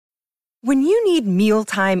When you need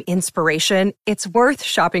mealtime inspiration, it's worth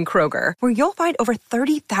shopping Kroger, where you'll find over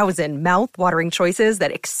 30,000 mouth-watering choices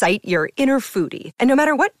that excite your inner foodie. And no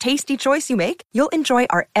matter what tasty choice you make, you'll enjoy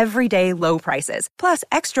our everyday low prices, plus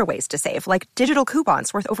extra ways to save, like digital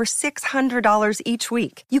coupons worth over $600 each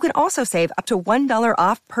week. You can also save up to $1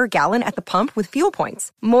 off per gallon at the pump with fuel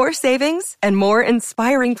points. More savings and more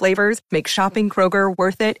inspiring flavors make shopping Kroger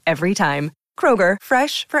worth it every time. Kroger,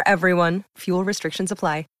 fresh for everyone. Fuel restrictions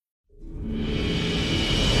apply.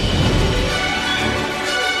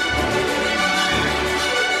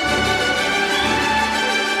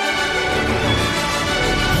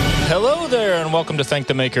 Hello there, and welcome to Thank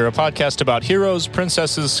the Maker, a podcast about heroes,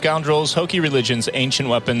 princesses, scoundrels, hokey religions, ancient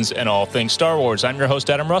weapons, and all things Star Wars. I'm your host,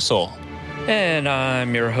 Adam Russell. And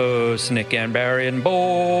I'm your host, Nick Ganbarian.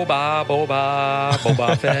 Boba, boba,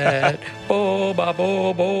 boba fett. Boba,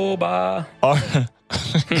 boba,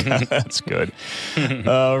 boba. That's good.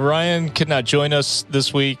 Ryan could not join us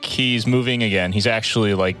this week. He's moving again. He's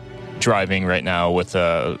actually driving right now with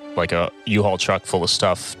a U-Haul truck full of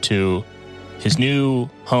stuff to his new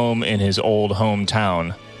home in his old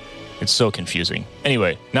hometown. It's so confusing.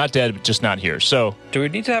 Anyway, not dead, but just not here. So, do we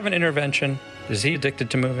need to have an intervention? Is he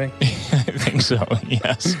addicted to moving? I think so,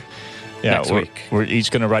 yes. Yeah, Next week. We're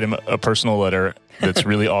each going to write him a personal letter that's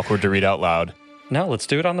really awkward to read out loud. No, let's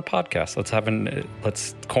do it on the podcast.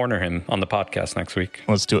 Let's corner him on the podcast next week.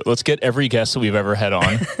 Let's do it. Let's get every guest that we've ever had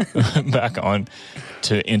on back on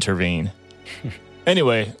to intervene.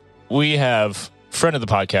 Anyway, we have friend of the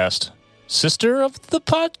podcast, sister of the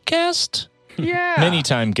podcast,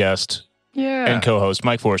 many-time guest, and co-host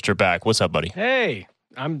Mike Forrester back. What's up, buddy? Hey,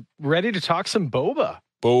 I'm ready to talk some Boba.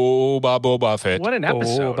 Boba Fett. What an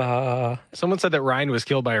episode. Boba. Someone said that Ryan was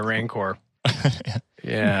killed by a Rancor.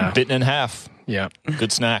 Yeah. Bitten in half. Yeah.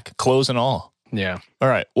 Good snack. Clothes and all. Yeah. All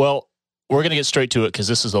right. Well, we're going to get straight to it because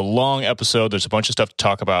this is a long episode. There's a bunch of stuff to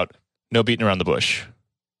talk about. No beating around the bush.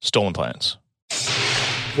 Stolen plans.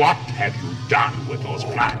 What have you done with those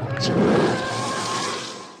plans?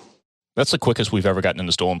 That's the quickest we've ever gotten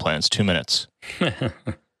into stolen plans. 2 minutes.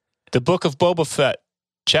 The Book of Boba Fett,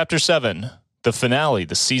 Chapter 7, the finale,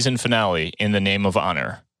 the season finale, In the Name of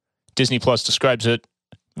Honor. Disney Plus describes it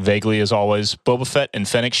vaguely as always. Boba Fett and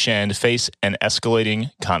Fennec Shand face an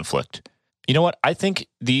escalating conflict. You know what? I think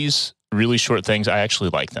these really short things, I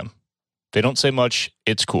actually like them. They don't say much.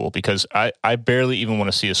 It's cool because I barely even want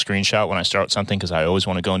to see a screenshot when I start something because I always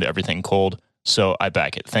want to go into everything cold. So I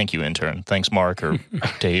back it. Thank you, intern. Thanks, Mark or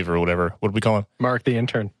Dave or whatever. What do we call him? Mark the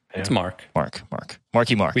intern. Yeah. It's Mark.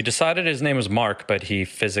 Marky Mark. We decided his name was Mark, but he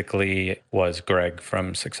physically was Greg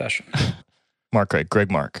from Succession. Mark Greg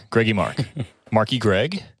Mark. Greggy Mark. Marky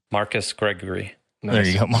Greg? Marcus Gregory. Nice. There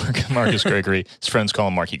you go, Marcus Gregory. His friends call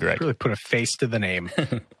him Marky Greg. Really put a face to the name.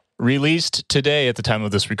 Released today at the time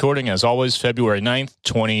of this recording, as always, February 9th,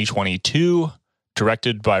 2022.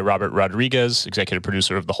 Directed by Robert Rodriguez, executive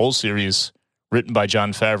producer of the whole series. Written by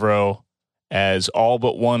Jon Favreau, as all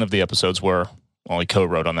but one of the episodes were. Only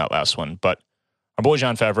co-wrote on that last one. But our boy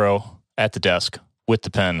Jon Favreau at the desk with the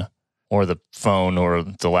pen or the phone or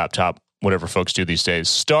the laptop, whatever folks do these days.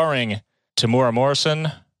 Starring Temuera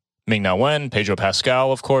Morrison, Ming-Na Wen, Pedro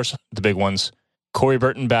Pascal, of course, the big ones. Corey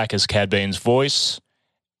Burton back as Cad Bane's voice.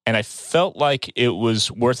 And I felt like it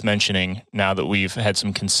was worth mentioning now that we've had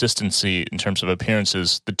some consistency in terms of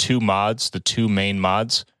appearances. The two main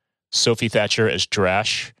mods, Sophie Thatcher as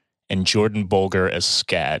Drash and Jordan Bolger as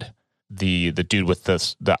Scad. The dude with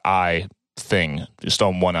the eye thing, just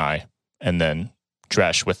on one eye, and then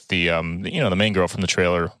Drash with the main girl from the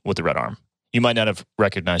trailer with the red arm. You might not have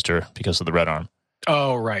recognized her because of the red arm.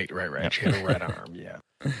 Oh, right. Yep. She had a red arm, yeah.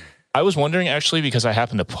 I was wondering, actually, because I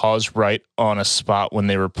happened to pause right on a spot when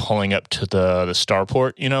they were pulling up to the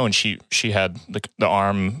starport, and she had the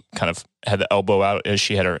arm kind of had the elbow out as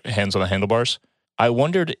she had her hands on the handlebars. I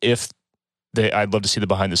wondered if I'd love to see the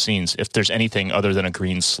behind the scenes, if there's anything other than a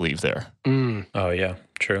green sleeve there. Mm. Oh, yeah,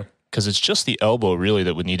 true. Because it's just the elbow, really,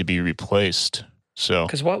 that would need to be replaced. So,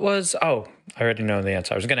 because I already know the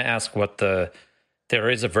answer. I was going to ask there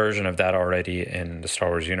is a version of that already in the Star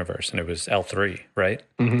Wars universe, and it was L3, right?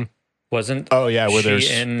 Mm-hmm. Wasn't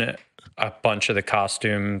she in a bunch of the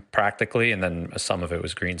costume practically, and then some of it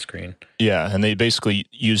was green screen? Yeah, and they basically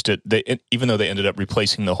used it, even though they ended up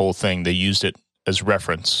replacing the whole thing, they used it as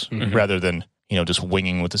reference rather than, just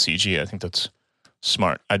winging with the CG. I think that's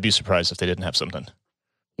smart. I'd be surprised if they didn't have something.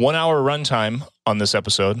 1 hour runtime on this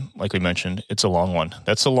episode, like we mentioned. It's a long one.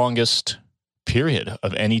 That's the longest period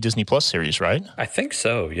of any Disney Plus series, right? I think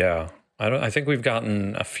so, yeah. I think we've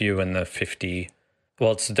gotten a few in the 50.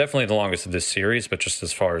 Well, it's definitely the longest of this series, but just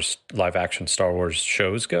as far as live action Star Wars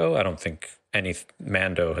shows go, I don't think any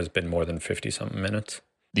Mando has been more than 50-something minutes.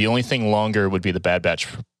 The only thing longer would be the Bad Batch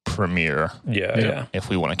premiere. Yeah. If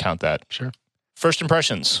we want to count that. Sure. First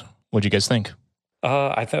impressions. What'd you guys think?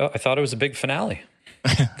 I thought it was a big finale.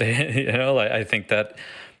 I think that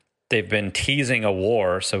they've been teasing a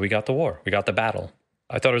war, so we got the war. We got the battle.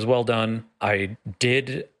 I thought it was well done. I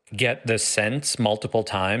did get the sense multiple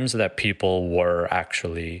times that people were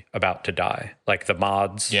actually about to die. Like the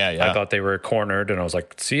mods. Yeah. I thought they were cornered, and I was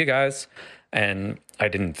like, see you guys. And I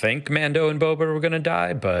didn't think Mando and Boba were going to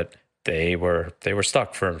die, but they were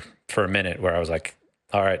stuck for a minute where I was like,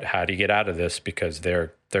 all right, how do you get out of this? Because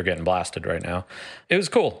they're getting blasted right now. It was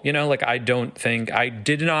cool. I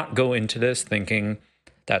did not go into this thinking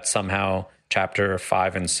that somehow chapter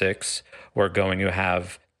 5 and 6 were going to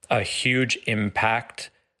have a huge impact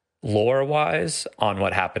lore-wise on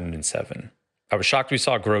what happened in 7. I was shocked we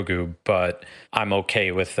saw Grogu, but I'm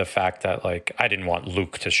okay with the fact that I didn't want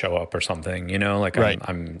Luke to show up or something, Right.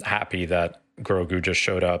 I'm happy that Grogu just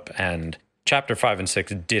showed up, and chapter 5 and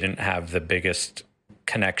 6 didn't have the biggest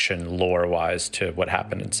connection lore-wise to what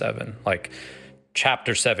happened in 7.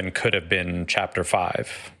 Chapter 7 could have been chapter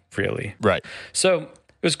 5, really. Right. So it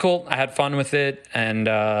was cool. I had fun with it, and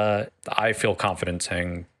I feel confident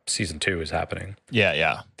saying season 2 is happening.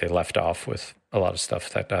 Yeah. They left off with a lot of stuff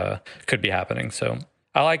that could be happening. So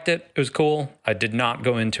I liked it. It was cool. I did not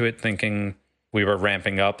go into it thinking we were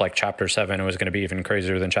ramping up like chapter 7 was going to be even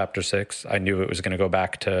crazier than chapter 6. I knew it was going to go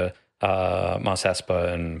back to Mos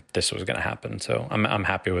Espa, and this was going to happen. So I'm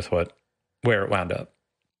happy with where it wound up.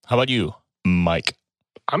 How about you, Mike?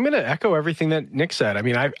 I'm going to echo everything that Nick said. I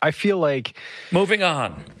mean, I feel like moving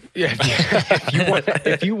on. Yeah,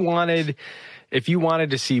 if you wanted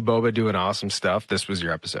to see Boba doing awesome stuff, this was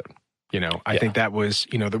your episode. I think that was,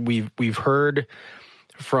 that we've heard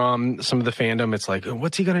from some of the fandom. It's like,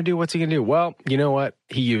 what's he going to do? What's he going to do? Well, you know what?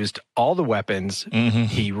 He used all the weapons. Mm-hmm.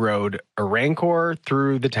 He rode a Rancor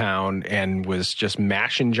through the town and was just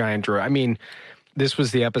mashing giant droids. I mean, this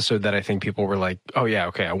was the episode that I think people were like, oh yeah,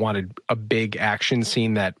 okay, I wanted a big action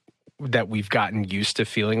scene that we've gotten used to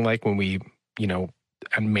feeling like when we,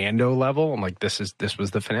 at Mando level. I'm like, this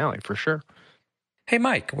was the finale for sure. Hey,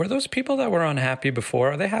 Mike, were those people that were unhappy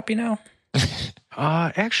before, are they happy now?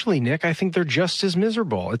 Actually, Nick, I think they're just as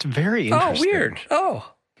miserable. It's very interesting. Oh, weird.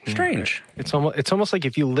 Oh, strange. It's almost like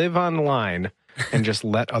if you live online and just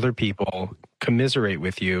let other people commiserate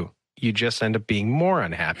with you, you just end up being more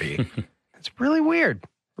unhappy. It's really weird.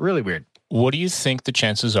 Really weird. What do you think the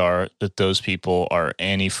chances are that those people are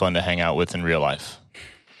any fun to hang out with in real life?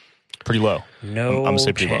 Pretty low. No I'm gonna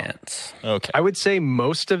say pretty chance. Low. Okay. I would say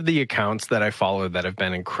most of the accounts that I follow that have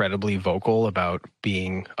been incredibly vocal about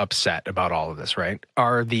being upset about all of this, right,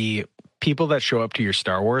 are the people that show up to your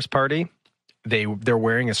Star Wars party. They're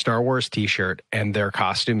wearing a Star Wars t-shirt and their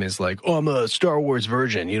costume is like, oh, I'm a Star Wars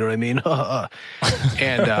version. You know what I mean?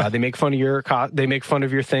 And they make fun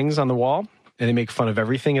of your things on the wall, and they make fun of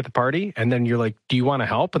everything at the party. And then you're like, do you want to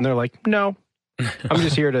help? And they're like, no, I'm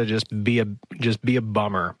just here to just be a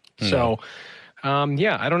bummer. So,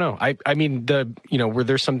 yeah, I don't know. I mean, were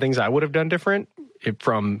there some things I would have done different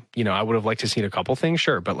I would have liked to seen a couple things,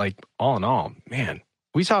 sure. But all in all, man,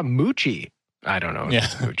 we saw Moochie. I don't know if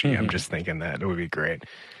it's Moochie. I'm just thinking that it would be great.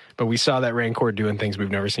 But we saw that Rancor doing things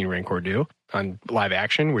we've never seen Rancor do on live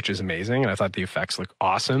action, which is amazing. And I thought the effects look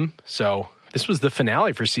awesome. So this was the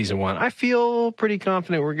finale for season 1. I feel pretty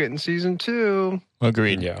confident we're getting season 2.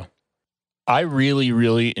 Agreed. Yeah. I really,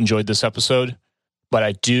 really enjoyed this episode, but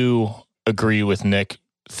I do agree with Nick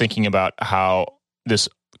thinking about how this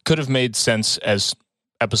could have made sense as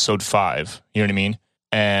episode 5. You know what I mean?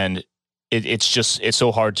 And it's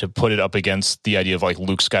so hard to put it up against the idea of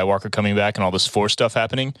Luke Skywalker coming back and all this Force stuff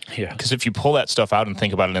happening. Yeah. Because if you pull that stuff out and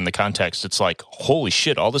think about it in the context, it's like, holy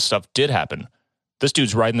shit, all this stuff did happen. This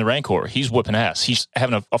dude's riding the Rancor. He's whooping ass. He's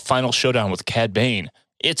having a final showdown with Cad Bane.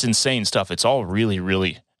 It's insane stuff. It's all really,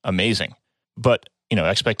 really amazing. But,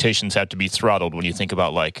 expectations have to be throttled when you think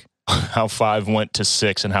about how 5 went to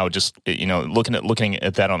 6 and how just, looking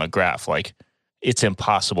at that on a graph, it's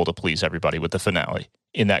impossible to please everybody with the finale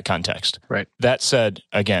in that context. Right. That said,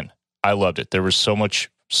 again, I loved it. There was so much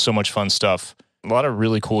fun stuff, a lot of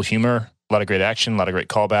really cool humor, a lot of great action, a lot of great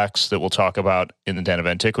callbacks that we'll talk about in the Den of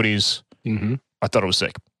Antiquities. Mm-hmm. I thought it was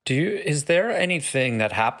sick. Is there anything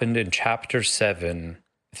that happened in chapter 7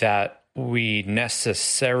 that we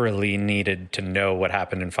necessarily needed to know what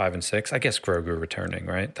happened in 5 and 6? I guess Grogu returning,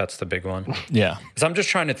 right? That's the big one. Yeah. Because I'm just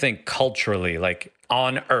trying to think culturally,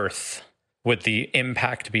 on Earth, would the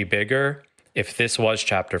impact be bigger if this was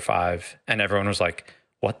chapter 5 and everyone was like,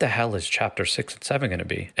 what the hell is chapter 6 and 7 going to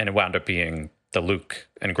be? And it wound up being the Luke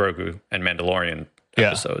and Grogu and Mandalorian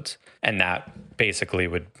episodes. And that basically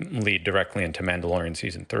would lead directly into Mandalorian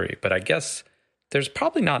season 3. But I guess there's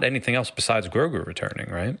probably not anything else besides Grogu returning,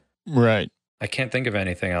 right? Right. I can't think of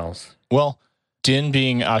anything else. Well, Din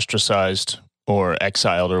being ostracized or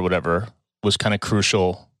exiled or whatever was kind of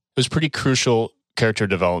crucial. It was pretty crucial character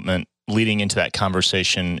development leading into that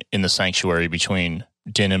conversation in the sanctuary between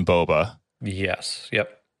Din and Boba. Yes.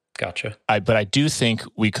 Yep. Gotcha. But I do think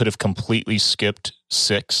we could have completely skipped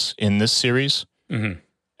 6 in this series,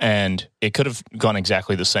 and it could have gone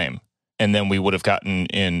exactly the same. And then we would have gotten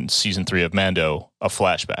in season 3 of Mando a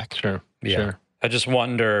flashback. Sure. Yeah. Sure. I just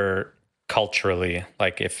wonder culturally,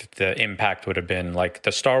 like if the impact would have been like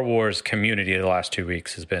the Star Wars community the last 2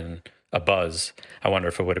 weeks has been a buzz. I wonder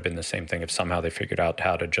if it would have been the same thing if somehow they figured out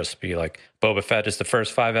how to just be like Boba Fett is the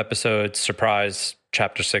first 5 episodes, surprise,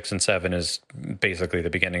 chapter 6 and 7 is basically the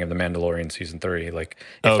beginning of the Mandalorian season 3. Like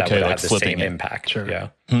if that would have had the same impact. Sure.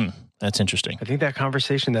 Yeah. That's interesting. I think that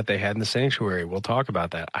conversation that they had in the sanctuary, we'll talk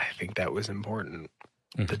about that. I think that was important.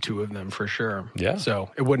 The two of them for sure. Yeah.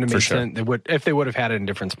 So it wouldn't have made sure. sense. It would if they would have had it in a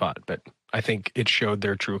different spot, but I think it showed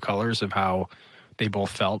their true colors of how they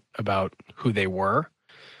both felt about who they were.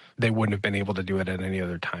 They wouldn't have been able to do it at any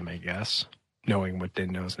other time, I guess, knowing what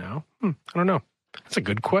Din knows now. I don't know. That's a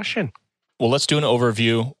good question. Well, let's do an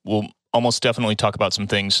overview. We'll almost definitely talk about some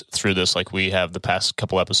things through this like we have the past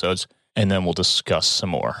couple episodes, and then we'll discuss some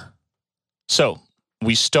more. So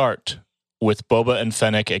we start with Boba and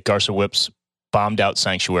Fennec at Garsa Whip's bombed out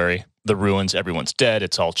sanctuary. The ruins, everyone's dead.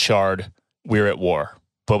 It's all charred. We're at war.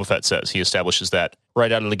 Boba Fett says. He establishes that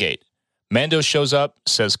right out of the gate. Mando shows up,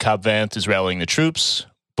 says Cobb Vanth is rallying the troops.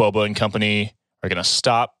 Boba and company are going to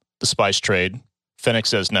stop the spice trade. Fennec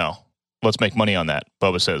says, no, let's make money on that.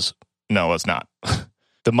 Boba says, no, let's not.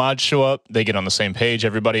 The mods show up. They get on the same page.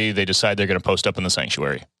 Everybody, they decide they're going to post up in the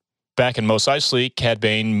sanctuary. Back in Mos Eisley, Cad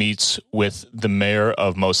Bane meets with the mayor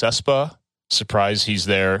of Mos Espa. Surprise, he's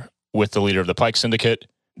there with the leader of the Pike Syndicate.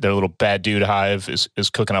 Their little bad dude hive is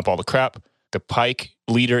cooking up all the crap. The Pike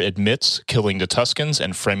leader admits killing the Tuskens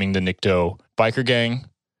and framing the Nikto biker gang.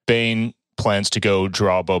 Bane plans to go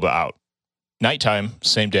draw Boba out. Nighttime,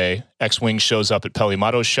 same day, X-Wing shows up at Peli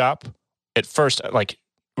Motto's shop. At first, like,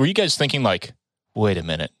 were you guys thinking, like, wait a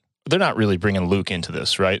minute, they're not really bringing Luke into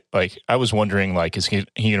this, right? Like, I was wondering, like, is he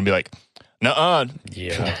going to be like, nuh-uh,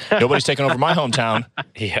 Yeah. nobody's taking over my hometown?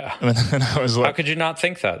 Yeah. And I was How like, could you not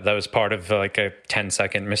think that? That was part of like a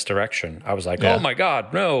 10-second misdirection. I was like, Yeah. oh my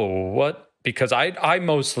God, no, what? Because I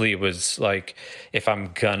mostly was like, if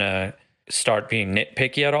I'm gonna start being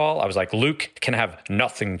nitpicky at all, I was like, Luke can have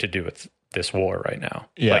nothing to do with this war right now.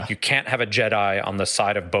 Yeah. Like you can't have a Jedi on the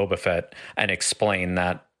side of Boba Fett and explain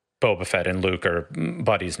that Boba Fett and Luke are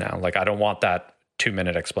buddies now. Like I don't want that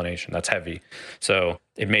 2-minute explanation. That's heavy. So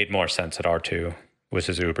it made more sense that R2 was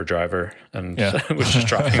his Uber driver and was just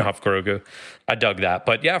dropping off Grogu. I dug that.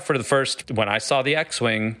 But yeah, for the first, when I saw the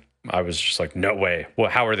X-Wing, I was just like, no way.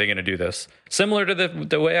 Well, how are they going to do this? Similar to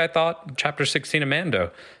the way I thought chapter 16 of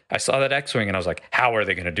Mando. I saw that X-Wing and I was like, how are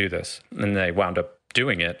they going to do this? And they wound up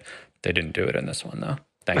doing it. They didn't do it in this one though,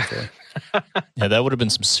 thankfully. yeah, that would have been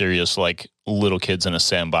some serious, like, little kids in a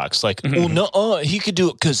sandbox. Like, oh, no, he could do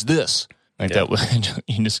it because this. Like that would,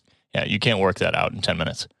 you can't work that out in 10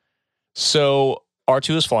 minutes. So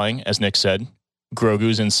R2 is flying, as Nick said.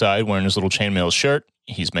 Grogu's inside wearing his little chainmail shirt.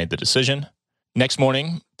 He's made the decision. Next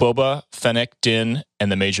morning, Boba, Fennec, Din,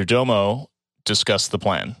 and the Major Domo discuss the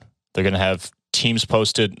plan. They're going to have teams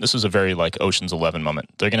posted. This is a very like Ocean's 11 moment.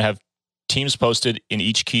 They're going to have teams posted in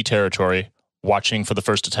each key territory, watching for the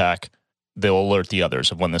first attack. They'll alert the others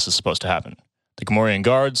of when this is supposed to happen. The Gamorrean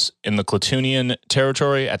guards in the Klatooinian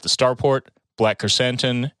territory at the starport, Black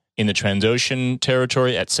Chrysanthemum in the Trandoshan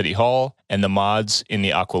territory at City Hall, and the mods in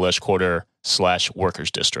the Aqualesh Quarter / Workers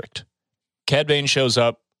District. Cad Bane shows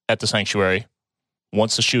up at the sanctuary,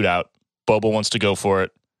 wants to shoot out. Boba wants to go for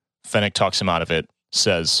it. Fennec talks him out of it,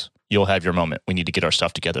 says, you'll have your moment. We need to get our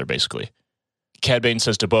stuff together, basically. Cad Bane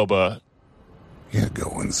says to Boba, you're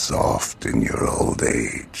going soft in your old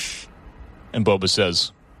age. And Boba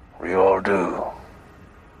says, We all do.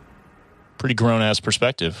 pretty grown-ass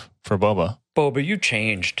perspective for Boba. Boba, you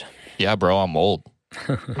changed. Yeah, bro, I'm old.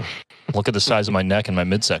 Look at the size of my neck and my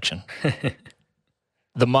midsection.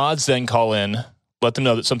 The mods then call in, let them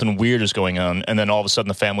know that something weird is going on, and then all of a sudden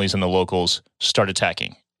the families and the locals start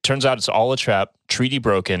attacking. Turns out it's all a trap, treaty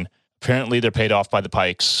broken. Apparently they're paid off by the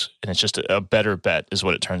Pikes, and it's just a better bet is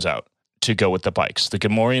what it turns out, to go with the Pikes. The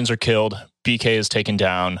Gamorreans are killed, BK is taken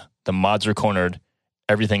down, the mods are cornered,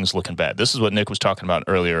 everything's looking bad. This is what Nick was talking about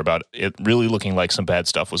earlier, about it really looking like some bad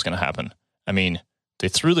stuff was going to happen. I mean, they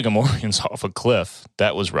threw the Gamorreans off a cliff.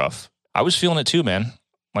 That was rough. I was feeling it too, man.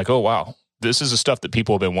 Like, oh, wow. This is the stuff that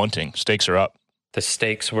people have been wanting. Stakes are up. The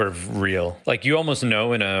stakes were real. Like, you almost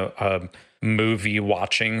know in a movie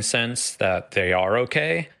watching sense that they are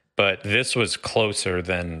okay, but this was closer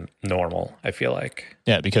than normal, I feel like.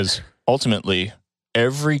 Yeah, because ultimately,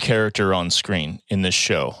 every character on screen in this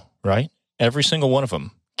show, right? Every single one of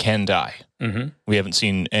them can die. Mm-hmm. We haven't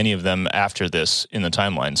seen any of them after this in the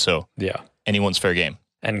timeline, so yeah, anyone's fair game.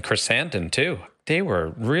 And Chrysanthemum, too. They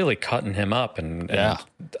were really cutting him up, and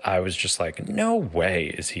I was just like, no way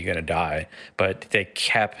is he going to die. But they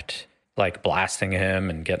kept like blasting him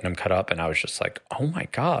and getting him cut up, and I was just like, oh my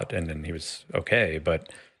God. And then he was okay, but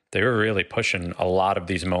they were really pushing a lot of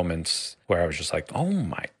these moments where I was just like, oh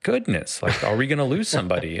my goodness, like, are we going to lose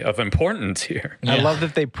somebody of importance here? I love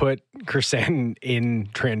that they put Chrysanthemum in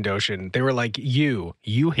Trandoshan. They were like, you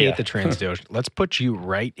hate the Trandoshan. Let's put you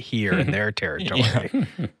right here in their territory.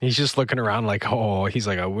 He's just looking around like, he's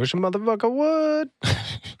like, I wish a motherfucker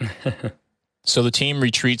would. So the team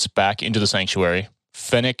retreats back into the sanctuary.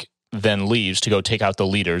 Fennec then leaves to go take out the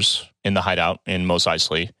leaders in the hideout in Mos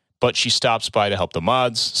Eisley. But she stops by to help the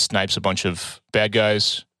mods, snipes a bunch of bad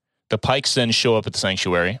guys. The Pikes then show up at the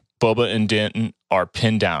sanctuary. Boba and Din are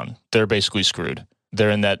pinned down. They're basically screwed.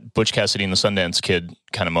 They're in that Butch Cassidy and the Sundance Kid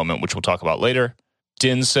kind of moment, which we'll talk about later.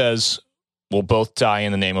 Din says, we'll both die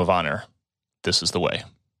in the name of honor. This is the way.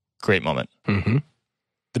 Great moment. Mm-hmm.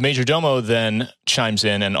 The Major Domo then chimes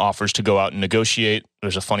in and offers to go out and negotiate.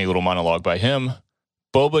 There's a funny little monologue by him.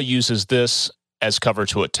 Boba uses this as cover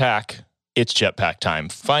to attack. It's jetpack time.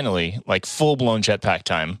 Finally, like full-blown jetpack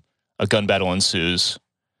time. A gun battle ensues.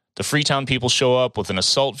 The Freetown people show up with an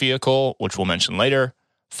assault vehicle, which we'll mention later,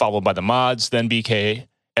 followed by the mods, then BK.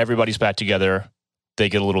 Everybody's back together. They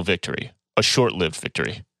get a little victory. A short-lived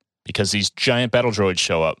victory. Because these giant battle droids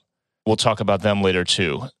show up. We'll talk about them later,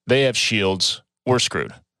 too. They have shields. We're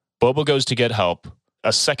screwed. Boba goes to get help.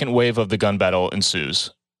 A second wave of the gun battle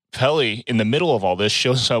ensues. Peli, in the middle of all this,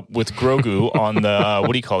 shows up with Grogu on the,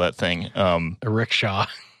 what do you call that thing? A rickshaw.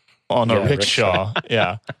 On a rickshaw.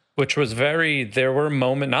 Yeah. Which was there were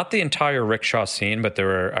moments, not the entire rickshaw scene, but there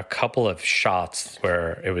were a couple of shots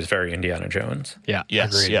where it was very Indiana Jones. Yeah.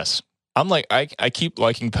 Yes, agreed. yes. I'm like, I keep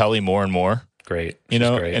liking Peli more and more. Great. You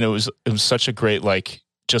know, great. and it was such a great, like,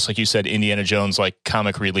 just like you said, Indiana Jones, like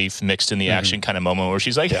comic relief mixed in the action kind of moment where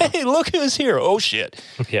she's like, hey, look who's here. Oh, shit.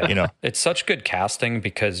 Yeah. You know, it's such good casting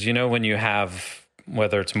because, you know, when you have,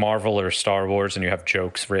 whether it's Marvel or Star Wars and you have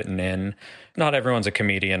jokes written in, not everyone's a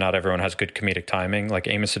comedian. Not everyone has good comedic timing. Like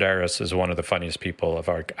Amy Sedaris is one of the funniest people of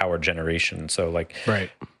our generation. So like,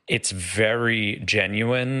 right. It's very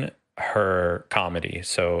genuine, her comedy.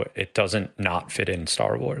 So it doesn't not fit in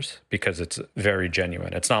Star Wars because it's very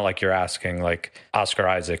genuine. It's not like you're asking like Oscar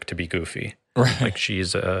Isaac to be goofy. Right. Like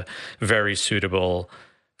she's a very suitable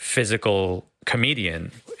physical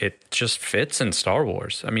comedian. It just fits in Star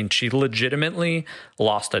Wars. I mean, she legitimately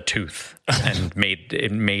lost a tooth and made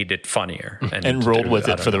it funnier and rolled with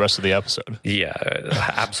it for the rest of the episode. Yeah,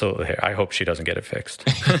 absolutely. I hope she doesn't get it fixed.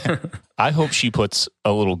 I hope she puts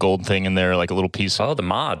a little gold thing in there, like a little piece. Oh, the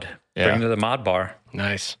mod. Yeah. Bring to the mod bar.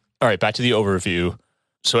 Nice. All right, back to the overview.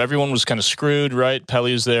 So everyone was kind of screwed, right?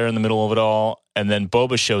 Peli is there in the middle of it all. And then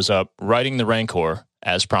Boba shows up riding the Rancor,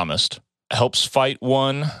 as promised. Helps fight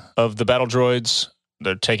one of the battle droids.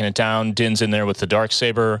 They're taking it down. Din's in there with the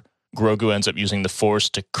Darksaber. Grogu ends up using the Force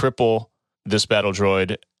to cripple this battle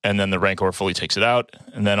droid. And then the Rancor fully takes it out.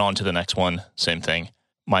 And then on to the next one. Same thing,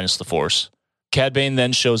 minus the Force. Cad Bane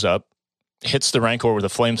then shows up, hits the Rancor with a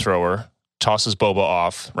flamethrower, tosses Boba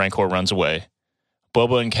off. Rancor runs away.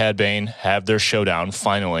 Boba and Cad Bane have their showdown,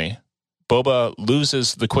 finally. Boba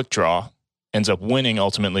loses the quick draw, ends up winning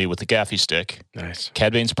ultimately with the gaffy stick. Nice.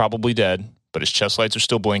 Cad Bane's probably dead, but his chest lights are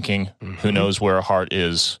still blinking. Mm-hmm. Who knows where a heart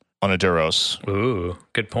is on a Duros. Ooh,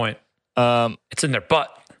 good point. It's in their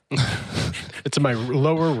butt. It's in my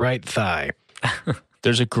lower right thigh.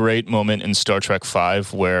 There's a great moment in Star Trek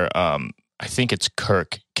V where I think it's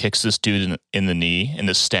Kirk kicks this dude in the knee in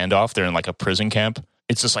this standoff. They're in like a prison camp.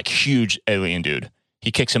 It's this like huge alien dude.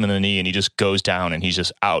 He kicks him in the knee and he just goes down and he's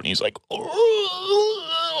just out and he's like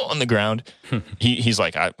on the ground. He's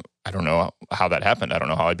like, I don't know how that happened. I don't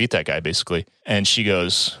know how I beat that guy, basically. And she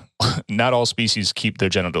goes, not all species keep their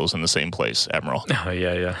genitals in the same place, Admiral. Oh,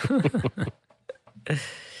 yeah.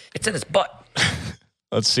 It's in his butt.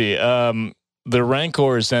 Let's see. The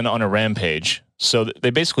Rancor is then on a rampage. So they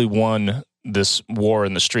basically won this war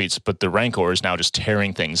in the streets, but the Rancor is now just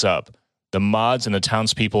tearing things up. The mods and the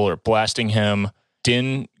townspeople are blasting him.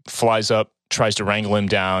 Din flies up, tries to wrangle him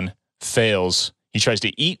down, fails. He tries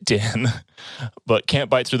to eat Din, but can't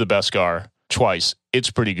bite through the Beskar twice.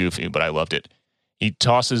 It's pretty goofy, but I loved it. He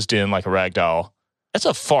tosses Din like a rag doll. That's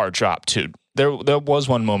a far drop, too. There was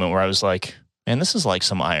one moment where I was like, man, this is like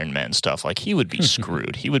some Iron Man stuff. Like, he would be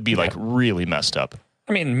screwed. He would be, like, really messed up.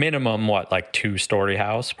 I mean, minimum, what, like 2-story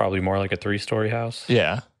house? Probably more like a 3-story house.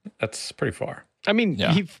 Yeah. That's pretty far. I mean,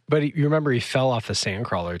 Yeah. you remember he fell off the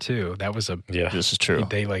sandcrawler too. That was This is true.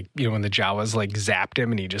 They when the Jawas like zapped him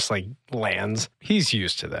and he just like lands. He's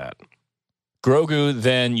used to that. Grogu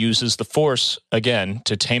then uses the Force again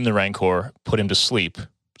to tame the Rancor, put him to sleep.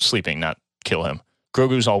 Sleeping, not kill him.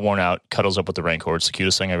 Grogu's all worn out, cuddles up with the Rancor. It's the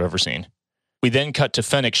cutest thing I've ever seen. We then cut to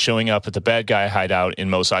Fennec showing up at the bad guy hideout in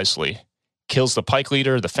Mos Eisley. Kills the Pike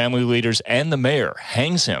leader, the family leaders, and the mayor.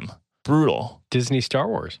 Hangs him. Brutal. Disney Star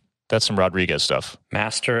Wars. That's some Rodriguez stuff.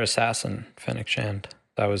 Master assassin, Fennec Shand.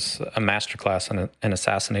 That was a masterclass in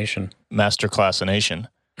assassination. Masterclass Nation.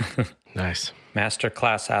 Nice.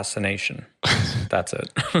 Masterclass assassination. That's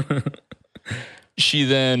it. She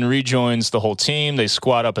then rejoins the whole team. They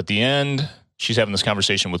squat up at the end. She's having this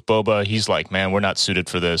conversation with Boba. He's like, man, we're not suited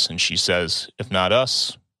for this. And she says, if not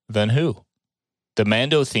us, then who? The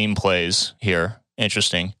Mando theme plays here.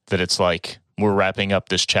 Interesting that it's like we're wrapping up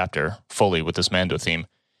this chapter fully with this Mando theme.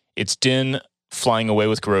 It's Din flying away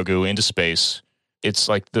with Grogu into space. It's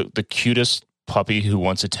like the cutest puppy who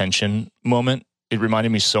wants attention moment. It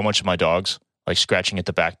reminded me so much of my dogs, like scratching at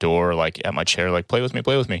the back door, like at my chair, like, play with me,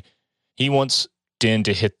 play with me. He wants Din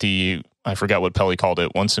to hit I forgot what Pelly called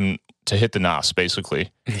it, wants him to hit the nos,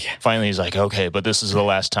 basically. Yeah. Finally, he's like, okay, but this is the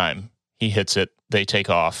last time. He hits it. They take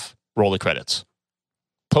off. Roll the credits.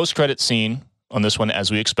 Post-credit scene on this one,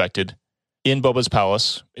 as we expected. In Boba's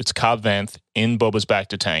palace, it's Cobb Vanth in Boba's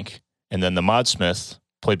bacta tank. And then the Modsmith,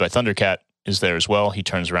 played by Thundercat, is there as well. He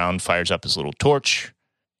turns around, fires up his little torch.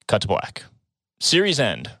 Cut to black. Series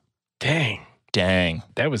end. Dang.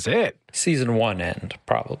 That was it. Season 1 end,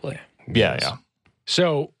 probably. Yeah.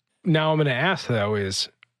 So now I'm going to ask, though, is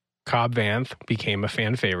Cobb Vanth became a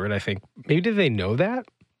fan favorite? I think maybe did they know that?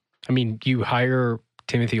 I mean, you hire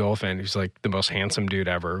Timothy Olyphant, who's like the most handsome dude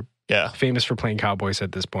ever. Yeah. Famous for playing cowboys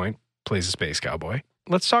at this point. Plays a space cowboy.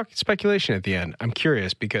 Let's talk speculation at the end. I'm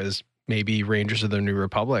curious because maybe Rangers of the New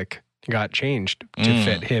Republic got changed to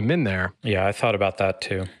fit him in there. Yeah, I thought about that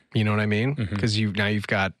too. You know what I mean? Because you've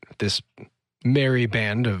got this merry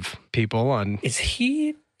band of people on. Is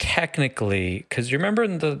he technically, because you remember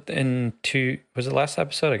was it last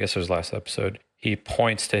episode? I guess it was last episode. He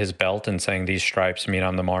points to his belt and saying, these stripes mean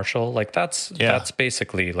I'm the Marshal. Like that's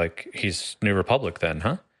basically like he's New Republic then,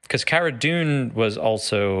 huh? Because Cara Dune was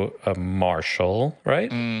also a Marshal,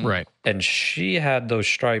 right? Right. And she had those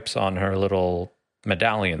stripes on her little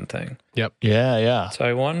medallion thing. Yep. Yeah. So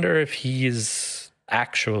I wonder if he's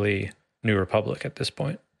actually New Republic at this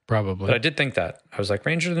point. Probably. But I did think that. I was like,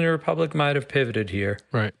 Rangers of the New Republic might have pivoted here.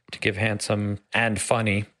 Right. To give handsome and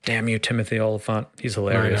funny. Damn you, Timothy Olyphant. He's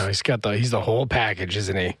hilarious. I know. He's the whole package,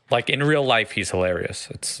 isn't he? Like in real life, he's hilarious.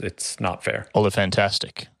 It's not fair.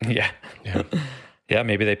 Fantastic. Yeah. Yeah,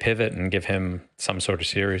 maybe they pivot and give him some sort of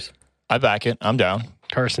series. I back it. I'm down.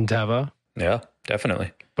 Carson Teva. Yeah,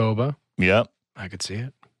 definitely. Boba. Yep. I could see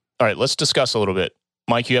it. All right, let's discuss a little bit.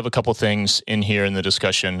 Mike, you have a couple things in here in the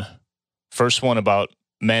discussion. First one about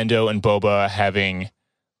Mando and Boba having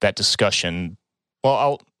that discussion.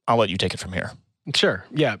 Well, I'll let you take it from here. Sure.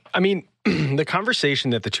 Yeah. I mean, the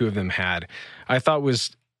conversation that the two of them had, I thought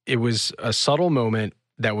was a subtle moment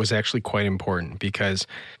that was actually quite important because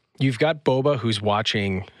you've got Boba who's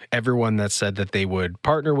watching everyone that said that they would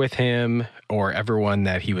partner with him or everyone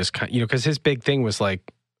that he was, because his big thing was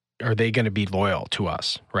like, are they going to be loyal to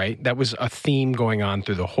us, right? That was a theme going on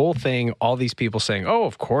through the whole thing. All these people saying, oh,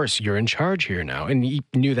 of course, you're in charge here now. And he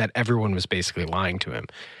knew that everyone was basically lying to him.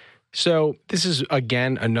 So this is,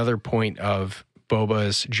 again, another point of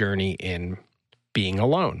Boba's journey in being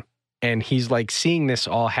alone. And he's like seeing this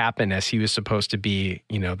all happen as he was supposed to be,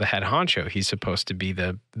 the head honcho. He's supposed to be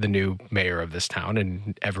the new mayor of this town,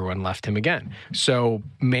 and everyone left him again. So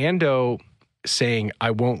Mando saying, I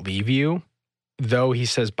won't leave you, though he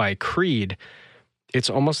says by creed, it's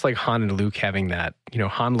almost like Han and Luke having that,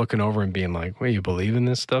 Han looking over and being like, wait, you believe in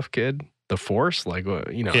this stuff, kid? The Force? Like,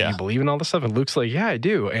 you believe in all this stuff? And Luke's like, yeah, I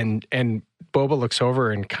do. And Boba looks over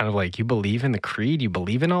and kind of like, you believe in the creed? You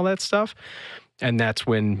believe in all that stuff? And that's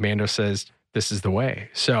when Mando says, this is the way.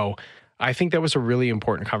 So I think that was a really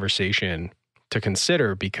important conversation to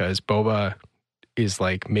consider because Boba is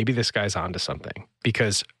like, maybe this guy's onto something.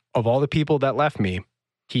 Because of all the people that left me,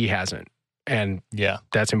 he hasn't. And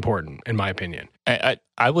that's important, in my opinion. I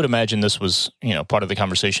would imagine this was, part of the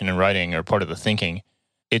conversation in writing or part of the thinking.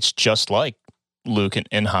 It's just like Luke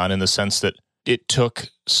and Han in the sense that it took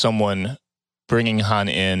someone bringing Han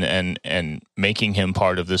in and making him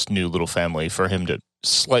part of this new little family for him to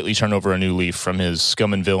slightly turn over a new leaf from his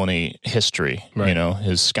scum and villainy history, Right. you know,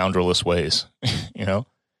 his scoundrelous ways, you know?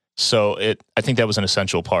 So I think that was an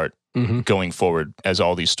essential part going forward as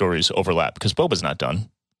all these stories overlap, because Boba's not done,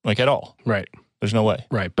 like, at all. Right. There's no way.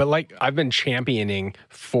 Right. But like I've been championing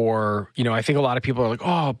for, you know, I think a lot of people are like,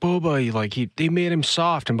 oh, Boba, like they made him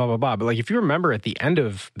soft and blah, blah, blah. But like, if you remember at the end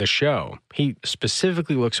of the show, he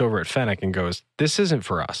specifically looks over at Fennec and goes, this isn't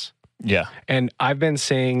for us. Yeah. And I've been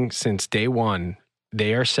saying since day one,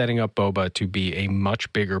 they are setting up Boba to be a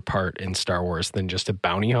much bigger part in Star Wars than just a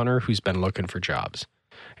bounty hunter who's been looking for jobs.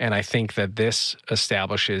 And I think that this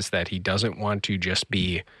establishes that he doesn't want to just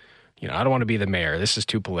be, you know, I don't want to be the mayor. This is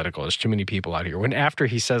too political. There's too many people out here. When after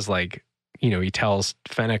he says, like, you know, he tells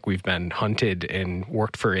Fennec we've been hunted and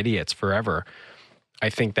worked for idiots forever. I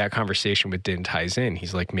think that conversation with Din ties in.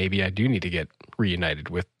 He's like, maybe I do need to get reunited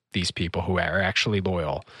with these people who are actually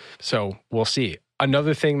loyal. So we'll see.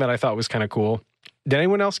 Another thing that I thought was kind of cool. Did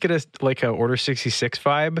anyone else get a Order 66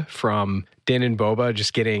 vibe from Din and Boba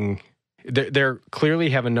just getting... They're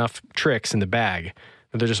clearly have enough tricks in the bag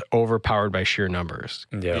that they're just overpowered by sheer numbers.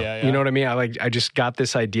 Yeah. You know what I mean? I just got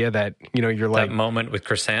this idea that, you know, you're like... That moment with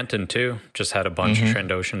Chrysanthemum, too, just had a bunch of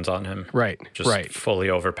Trandoshans on him. Right, just right.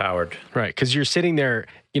 fully overpowered. Right, because you're sitting there,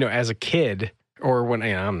 you know, as a kid, or when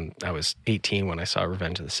I was 18 when I saw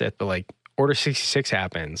Revenge of the Sith, but like Order 66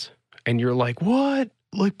 happens, and you're like, what?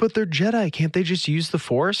 Like, but they're Jedi. Can't they just use the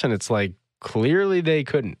Force? And it's like, clearly they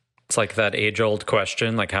couldn't. It's like that age-old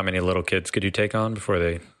question, like how many little kids could you take on before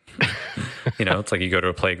they, you know, it's like you go to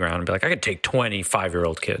a playground and be like, I could take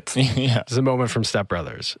 25-year-old kids. Yeah. It's a moment from Step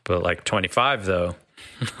Brothers. But like 25, though.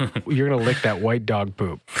 You're going to lick that white dog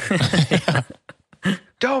poop.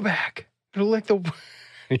 Dobak. You're going to lick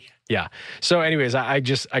the... Yeah. So anyways, I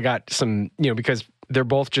got some, you know, because they're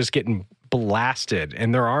both just getting blasted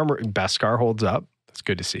and their armor, Beskar holds up. That's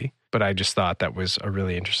good to see. But I just thought that was a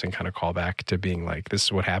really interesting kind of callback to being like, this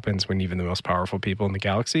is what happens when even the most powerful people in the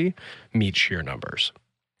galaxy meet sheer numbers.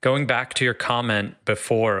 Going back to your comment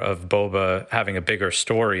before of Boba having a bigger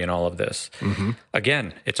story in all of this,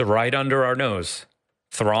 again, it's right under our nose.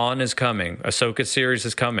 Thrawn is coming. Ahsoka series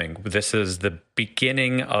is coming. This is the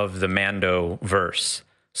beginning of the Mando verse.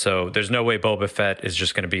 So there's no way Boba Fett is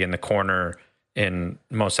just going to be in the corner in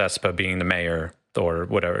Mos Espa being the mayor or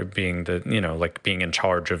whatever, being the, you know, like being in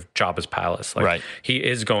charge of Jabba's palace. Like, right. He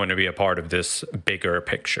is going to be a part of this bigger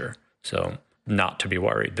picture. So not to be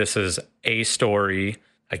worried. This is a story.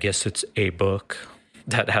 I guess it's a book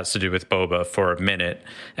that has to do with Boba for a minute,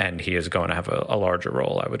 and he is going to have a larger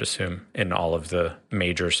role, I would assume, in all of the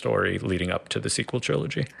major story leading up to the sequel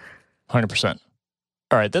trilogy. 100%.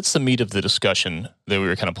 All right, that's the meat of the discussion that we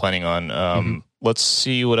were kind of planning on. Let's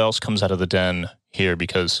see what else comes out of the den here,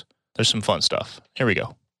 because there's some fun stuff. Here we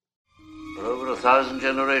go. For over 1,000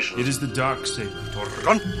 generations. It is the dark saber.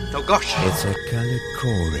 Torgon, Togosh. It's a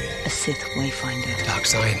Kalikori. A Sith wayfinder. Dark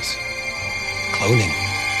science. Cloning.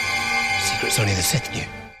 Secrets only the Sith knew.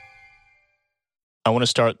 I want to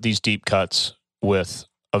start these deep cuts with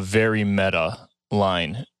a very meta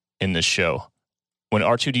line in this show. When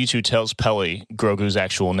R2-D2 tells Peli Grogu's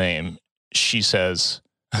actual name, she says,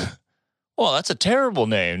 well, that's a terrible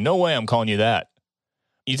name. No way I'm calling you that.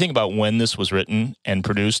 You think about when this was written and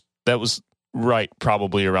produced, that was right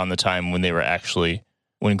probably around the time when they were actually,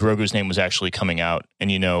 when Grogu's name was actually coming out.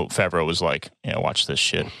 And, you know, Favreau was like, yeah, watch this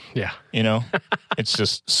shit. Yeah. You know, it's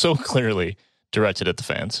just so clearly directed at the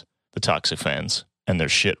fans, the toxic fans, and their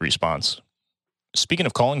shit response. Speaking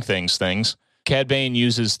of calling things, Cad Bane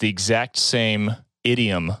uses the exact same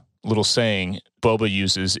idiom, little saying Boba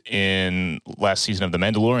uses in last season of The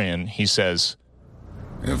Mandalorian. He says,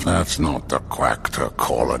 if that's not the quactor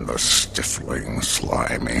calling the stifling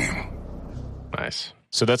slimy. Nice.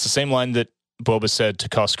 So that's the same line that Boba said to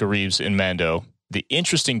Cosca Reeves in Mando. The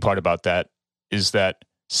interesting part about that is that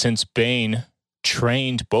since Bane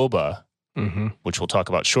trained Boba, which we'll talk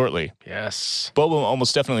about shortly, yes, Boba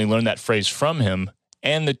almost definitely learned that phrase from him,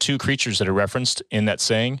 and the two creatures that are referenced in that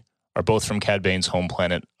saying are both from Cad Bane's home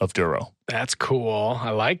planet of Duro. That's cool.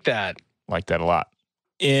 I like that. Like that a lot.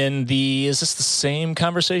 Is this the same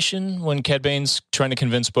conversation when Cad Bane's trying to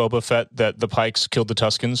convince Boba Fett that the Pikes killed the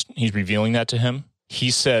Tuskens? He's revealing that to him.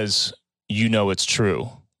 He says, you know it's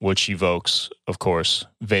true, which evokes, of course,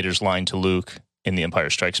 Vader's line to Luke in The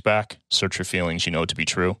Empire Strikes Back, search your feelings, you know it to be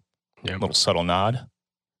true. Yep. Little subtle nod.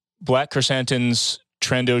 Black Chrysanthemum's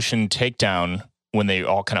Trandoshan takedown, when they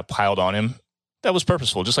all kind of piled on him, that was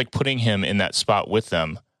purposeful, just like putting him in that spot with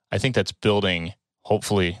them. I think that's building,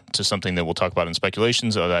 hopefully, to something that we'll talk about in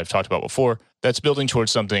speculations that I've talked about before. That's building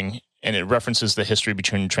towards something, and it references the history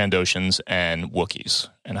between Trandoshans and Wookiees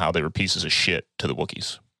and how they were pieces of shit to the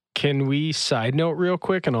Wookiees. Can we side note real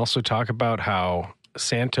quick and also talk about how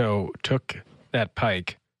Santo took that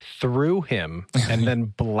pike, threw him, and then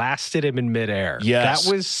blasted him in midair? Yes.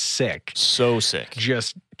 That was sick. So sick.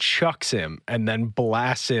 Just chucks him and then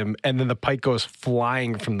blasts him, and then the pike goes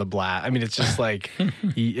flying from the blast. I mean, it's just like,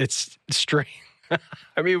 it's straight.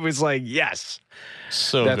 I mean, it was like, yes.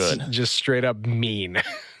 So That's good. just straight up mean.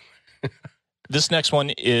 This next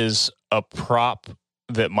one is a prop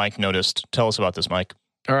that Mike noticed. Tell us about this, Mike.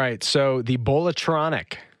 All right, so the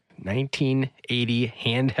Bowlatronic 1980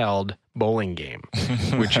 handheld bowling game,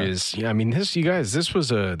 which is, I mean, this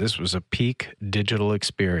was a peak digital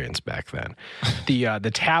experience back then.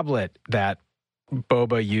 The tablet that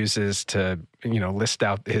Boba uses to, list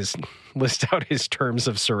out his terms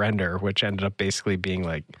of surrender, which ended up basically being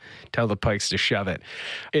like, tell the pikes to shove it.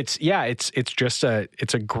 It's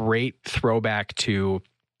a great throwback to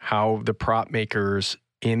how the prop makers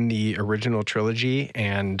in the original trilogy,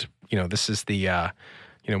 and this is the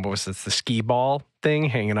what was this, the skee ball thing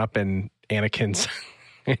hanging up in Anakin's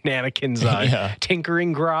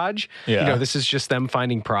tinkering garage. Yeah. This is just them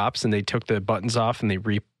finding props, and they took the buttons off and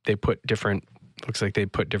they put different. Looks like they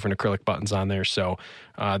put different acrylic buttons on there. So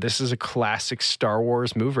this is a classic Star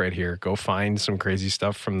Wars move right here. Go find some crazy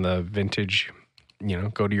stuff from the vintage.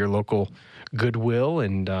 Go to your local Goodwill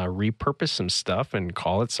and repurpose some stuff and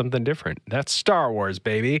call it something different. That's Star Wars,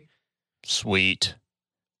 baby. Sweet.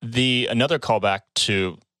 Another callback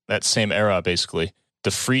to that same era, basically.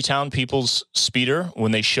 The Freetown People's Speeder,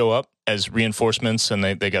 when they show up as reinforcements and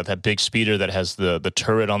they got that big speeder that has the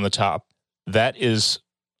turret on the top, that is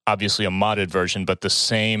obviously a modded version, but the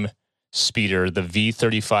same speeder, the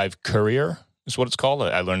V-35 Courier is what it's called.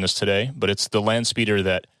 I learned this today, but it's the land speeder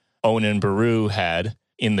that Owen and Beru had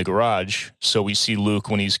in the garage. So we see Luke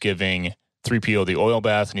when he's giving 3PO the oil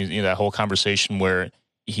bath, and that whole conversation where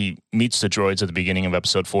he meets the droids at the beginning of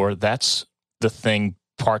episode 4. That's the thing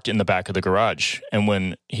parked in the back of the garage. And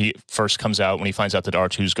when he first comes out, when he finds out that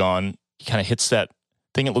R2's gone, he kind of hits that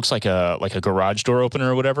thing. It looks like a garage door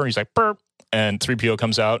opener or whatever. He's like, burp. And 3PO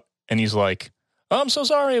comes out and he's like, oh, I'm so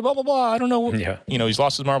sorry, blah, blah, blah. I don't know. Yeah. He's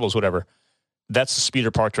lost his marbles, whatever. That's the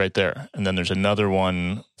speeder parked right there. And then there's another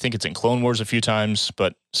one. I think it's in Clone Wars a few times,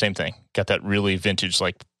 but same thing. Got that really vintage,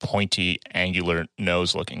 like pointy, angular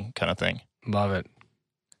nose looking kind of thing. Love it.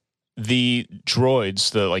 The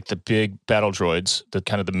droids, the big battle droids, the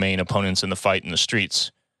kind of the main opponents in the fight in the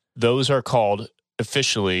streets, those are called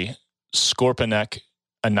officially Scorpinek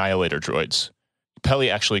Annihilator droids.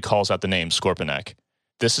 Peli actually calls out the name Scorpinek.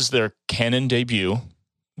 This is their canon debut.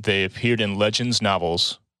 They appeared in Legends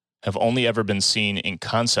novels, have only ever been seen in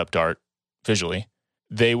concept art visually.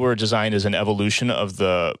 They were designed as an evolution of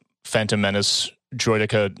the Phantom Menace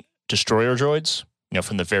Droideka destroyer droids,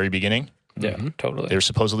 from the very beginning. Yeah, totally. They're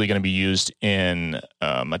supposedly going to be used in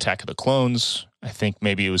Attack of the Clones. I think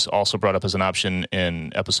maybe it was also brought up as an option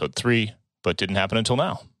in Episode 3, but didn't happen until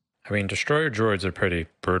now. I mean, destroyer droids are pretty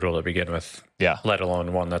brutal to begin with. Yeah. Let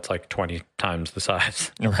alone one that's like 20 times the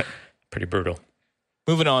size. Right. Pretty brutal.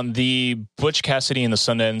 Moving on, the Butch Cassidy and the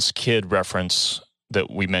Sundance Kid reference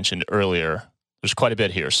that we mentioned earlier, there's quite a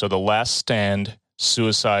bit here. So the Last Stand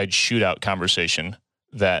suicide shootout conversation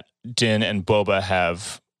that Din and Boba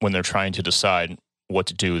have when they're trying to decide what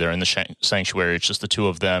to do. They're in the sanctuary. It's just the two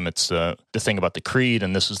of them. It's the thing about the creed,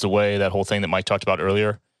 and this is the way, that whole thing that Mike talked about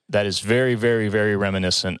earlier. That is very, very, very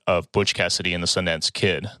reminiscent of Butch Cassidy and the Sundance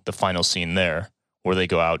Kid, the final scene there, where they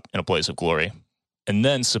go out in a blaze of glory. And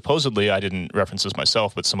then supposedly, I didn't reference this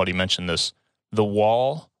myself, but somebody mentioned this, the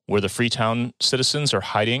wall where the Freetown citizens are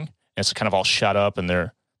hiding, and it's kind of all shot up and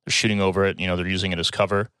they're shooting over it, they're using it as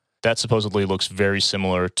cover. That supposedly looks very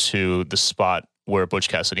similar to the spot where Butch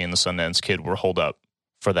Cassidy and the Sundance Kid were holed up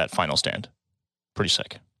for that final stand. Pretty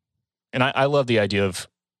sick. And I love the idea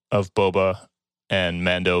of Boba and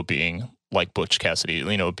Mando being like Butch Cassidy,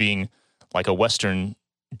 being like a Western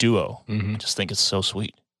duo. I just think it's so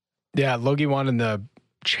sweet. Yeah, Logie Wan in the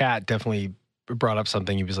chat definitely brought up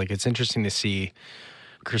something. He was like, it's interesting to see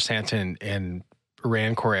Chrysanthemum and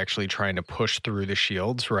Rancor actually trying to push through the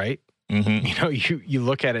shields, right? Mm-hmm. You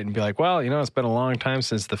look at it and be like, well, it's been a long time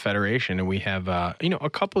since the Federation, and we have, a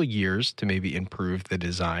couple years to maybe improve the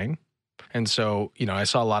design. And so, I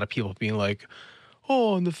saw a lot of people being like,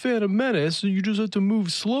 oh, in the Phantom Menace, you just have to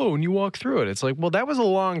move slow and you walk through it. It's like, well, that was a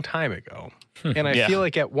long time ago. And I feel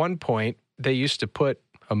like at one point, they used to put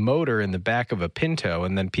a motor in the back of a Pinto,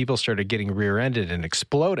 and then people started getting rear-ended and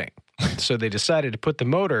exploding. So they decided to put the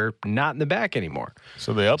motor not in the back anymore.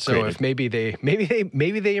 So they upgraded. So if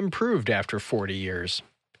maybe they improved after 40 years.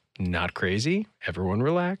 Not crazy. Everyone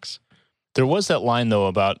relax. There was that line, though,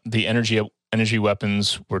 about the energy energy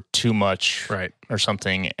weapons were too much, Right. or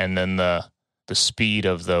something, and then the speed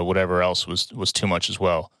of the whatever else was too much as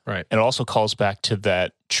well. Right. And it also calls back to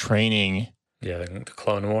that training. Yeah, the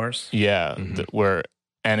Clone Wars. Yeah, where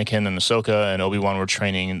Anakin and Ahsoka and Obi-Wan were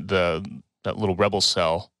training that little rebel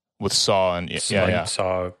cell with Saw and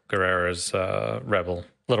Saw Gerrera's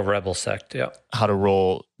little rebel sect. Yeah, how to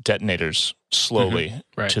roll detonators slowly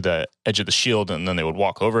Right. to the edge of the shield, and then they would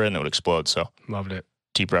walk over it and it would explode. So Loved it.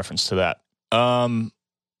 deep reference to that.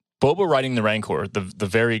 Boba riding the Rancor, the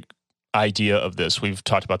very idea of this, we've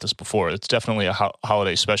talked about this before. It's definitely a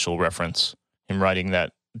holiday special reference. Him riding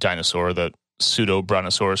that dinosaur, the pseudo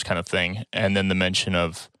brontosaurus kind of thing, and then the mention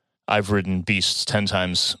of I've ridden beasts 10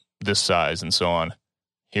 times this size and so on.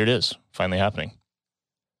 Here it is, finally happening.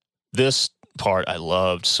 This part I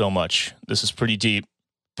loved so much. This is pretty deep.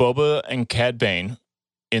 Boba and Cad Bane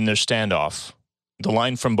in their standoff. The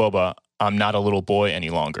line from Boba, "I'm not a little boy any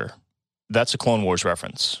longer." That's a Clone Wars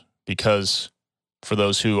reference, because for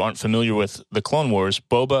those who aren't familiar with the Clone Wars,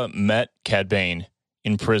 Boba met Cad Bane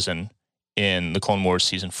in prison in the Clone Wars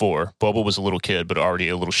Season 4. Boba was a little kid, but already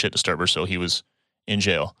a little shit disturber, so he was in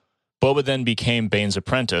jail. Boba then became Bane's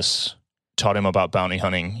apprentice, taught him about bounty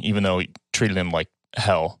hunting, even though he treated him like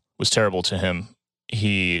hell, was terrible to him.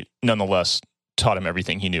 He nonetheless taught him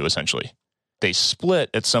everything he knew, essentially. They split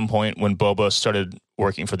at some point when Boba started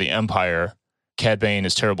working for the Empire. Cad Bane,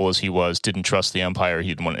 as terrible as he was, didn't trust the Empire.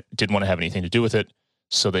 He didn't want to have anything to do with it,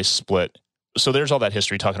 so they split. So there's all that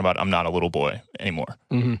history talking about I'm not a little boy anymore.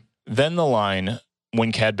 Mm-hmm. Then the line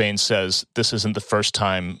when Cad Bane says, "This isn't the first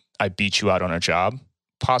time I beat you out on a job,"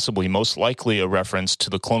 possibly, most likely a reference to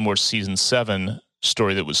the Clone Wars Season 7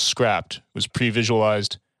 story that was scrapped. It was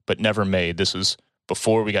pre-visualized, but never made. This was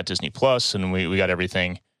before we got Disney Plus and we got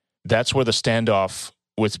everything. That's where the standoff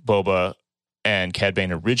with Boba and Cad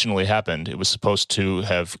Bane originally happened. It was supposed to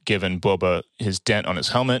have given Boba his dent on his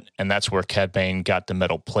helmet, and that's where Cad Bane got the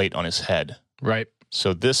metal plate on his head. Right.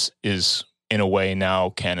 So this is, in a way,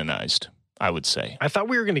 now canonized, I would say. I thought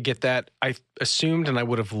we were going to get that. I assumed, and I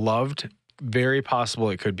would have loved, very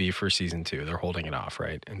possible it could be for Season 2. They're holding it off,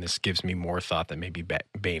 right? And this gives me more thought that maybe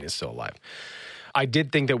Bane is still alive. I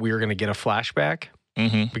did think that we were going to get a flashback,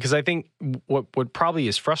 because I think what probably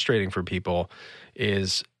is frustrating for people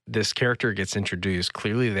is this character gets introduced.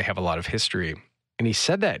 Clearly, they have a lot of history. And he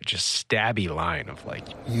said that just stabby line of like,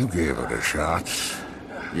 You gave it a shot.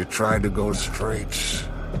 You tried to go straight,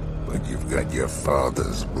 but you've got your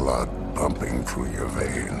father's blood pumping through your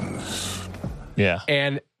veins. Yeah.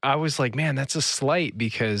 And I was like, man, that's a slight,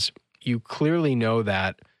 because you clearly know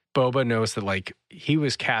that Boba knows that like he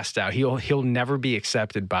was cast out. He'll never be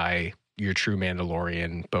accepted by your true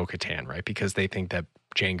Mandalorian Bo-Katan, right? Because they think that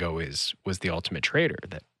Jango was the ultimate traitor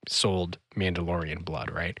that sold Mandalorian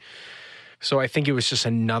blood, right? So I think it was just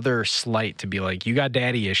another slight to be like, you got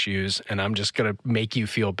daddy issues, and I'm just going to make you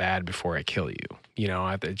feel bad before I kill you. You know,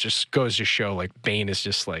 it just goes to show like Bane is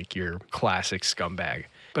just like your classic scumbag.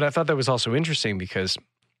 But I thought that was also interesting because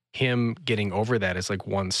him getting over that is like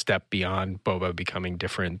one step beyond Boba becoming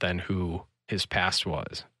different than who his past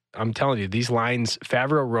was. I'm telling you, these lines,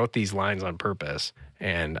 Favreau wrote these lines on purpose,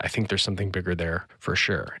 and I think there's something bigger there for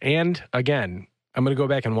sure. And again, I'm going to go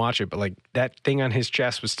back and watch it, but like that thing on his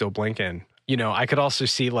chest was still blinking. You know, I could also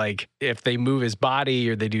see like if they move his body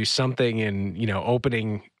or they do something in, you know,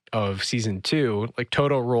 opening of Season 2, like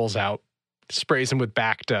Toto rolls out, sprays him with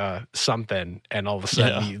Bacta something, and all of a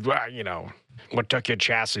sudden, you know, what took your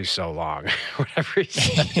chassis so long? Whatever he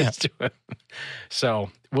says to him. So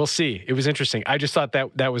we'll see. It was interesting. I just thought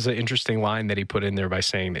that was an interesting line that he put in there by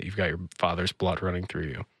saying that you've got your father's blood running through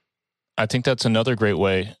you. I think that's another great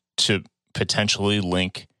way to potentially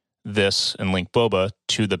link this and link Boba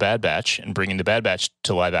to the Bad Batch and bringing the Bad Batch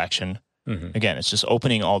to live action. Again, it's just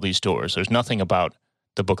opening all these doors. There's nothing about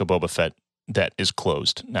the Book of Boba Fett that is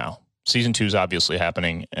closed now. Season 2 is obviously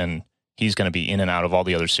happening, and he's going to be in and out of all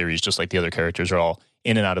the other series, just like the other characters are all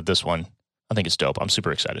in and out of this one. I think it's dope. I'm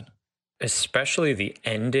super excited. Especially the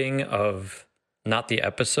ending of, not the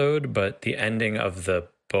episode, but the ending of the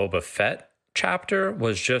Boba Fett chapter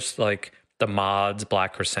was just like the mods,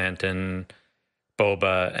 Black Chrysanthemum,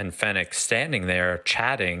 Boba, and Fennec standing there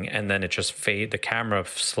chatting, and then it just the camera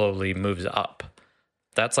slowly moves up.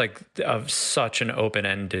 That's like such an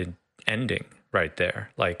open-ended ending right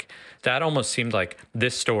there. Like that almost seemed like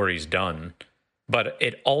this story's done, but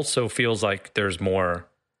it also feels like there's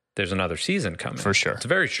another season coming. For sure. It's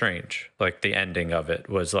very strange. Like the ending of it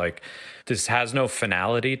was like, this has no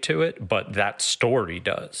finality to it, but that story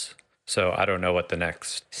does. So I don't know what the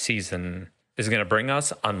next season is going to bring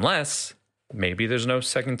us, unless maybe there's no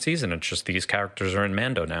second season. It's just these characters are in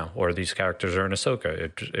Mando now, or these characters are in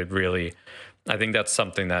Ahsoka. It really, I think that's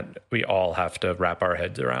something that we all have to wrap our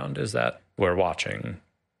heads around, is that we're watching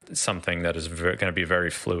something that is going to be very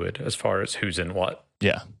fluid as far as who's in what.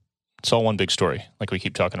 Yeah. It's all one big story, like we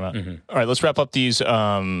keep talking about. All right, let's wrap up these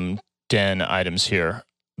Den items here.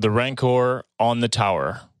 The Rancor on the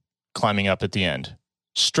tower, climbing up at the end.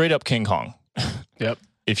 Straight up King Kong. Yep.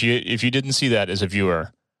 If you didn't see that as a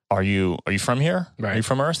viewer, are you from here? Right. Are you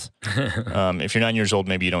from Earth? If you're 9 years old,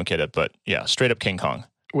 maybe you don't get it, but yeah, straight up King Kong.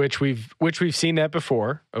 Which we've seen that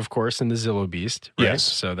before, of course, in the Zillo Beast. Right? Yes.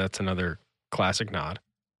 So that's another classic nod.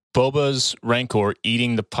 Boba's Rancor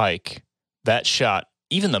eating the pike, that shot,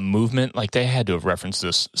 even the movement, like they had to have referenced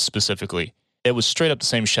this specifically. It was straight up the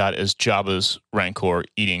same shot as Jabba's Rancor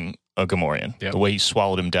eating a Gamorrean. Yep. The way he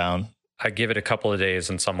swallowed him down. I give it a couple of days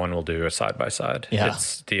and someone will do a side-by-side. Yeah.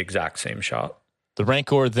 It's the exact same shot. The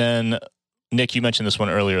Rancor then, Nick, you mentioned this one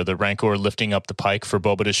earlier, the Rancor lifting up the pike for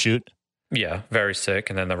Boba to shoot. Yeah, very sick.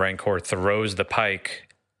 And then the Rancor throws the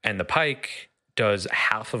pike, and the pike does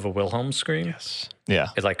half of a Wilhelm scream. Yes. Yeah.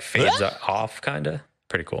 It like fades off, kind of.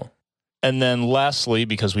 Pretty cool. And then lastly,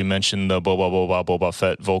 because we mentioned the Boba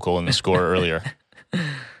Fett vocal in the score earlier,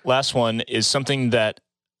 last one is something that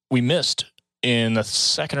we missed in the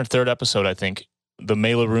second or third episode, I think. The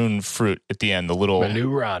Melaroon fruit at the end, the little...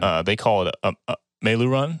 Melaroon. They call it a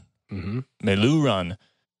Melaroon? Mm-hmm. Melaroon.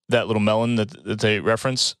 That little melon that they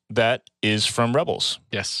reference, that is from Rebels.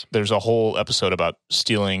 Yes. There's a whole episode about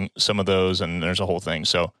stealing some of those, and there's a whole thing.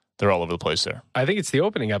 So they're all over the place there. I think it's the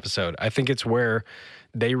opening episode. I think it's where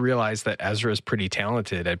they realize that Ezra is pretty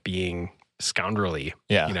talented at being scoundrelly,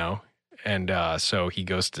 Yeah. you know? And so he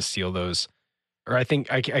goes to steal those. Or I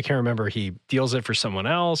think, I can't remember, he deals it for someone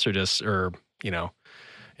else you know.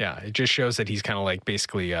 Yeah, it just shows that he's kind of like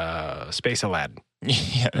basically Space Aladdin.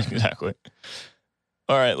 Yeah, exactly.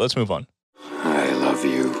 All right, let's move on. I love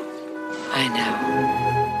you. I know.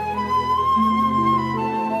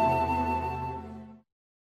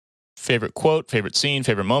 Favorite quote, favorite scene,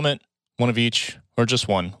 favorite moment, one of each, or just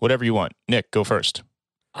one, whatever you want. Nick, go first.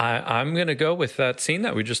 I'm going to go with that scene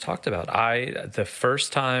that we just talked about. The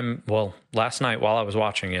first time, last night while I was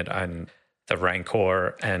watching it, the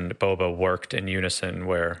Rancor and Boba worked in unison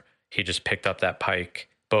where he just picked up that pike,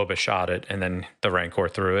 Boba shot it, and then the Rancor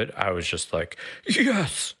threw it. I was just like,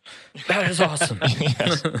 yes, that is awesome.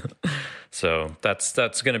 So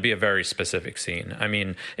that's going to be a very specific scene. I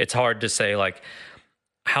mean, it's hard to say, like,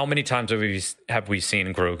 how many times have we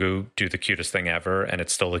seen Grogu do the cutest thing ever, and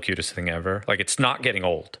it's still the cutest thing ever? Like, it's not getting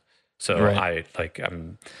old. So right.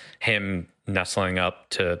 Him nestling up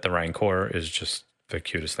to the Rancor is just the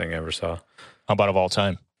cutest thing I ever saw. How about of all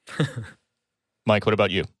time? Mike, what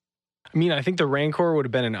about you? I mean, I think the Rancor would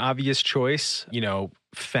have been an obvious choice. You know,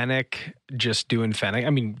 Fennec just doing Fennec.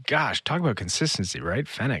 I mean, gosh, talk about consistency, right?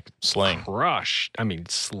 Fennec. Slaying. Crushed. I mean,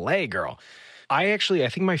 slay, girl. I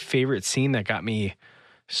think my favorite scene that got me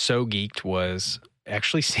so geeked was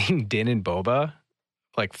actually seeing Din and Boba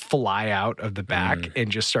like fly out of the back and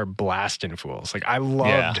just start blasting fools. Like, I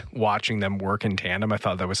loved watching them work in tandem. I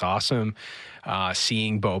thought that was awesome.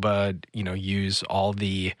 Seeing Boba, you know, use all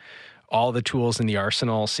the tools in the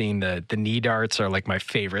arsenal, seeing the knee darts are like my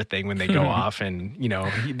favorite thing when they go off. And, you know,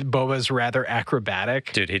 Boba's rather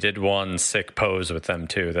acrobatic. Dude, he did one sick pose with them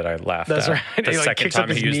too that I laughed That's at. right. The He, like, second kicks up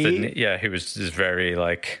time he his used knee. the knee. Yeah, he was just very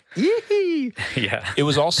like, Yee! yeah. It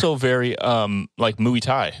was also very like Muay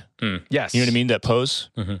Thai. Yes. You know what I mean? That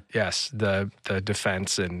pose? Mm-hmm. Yes, the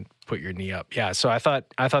defense and put your knee up. Yeah, so I thought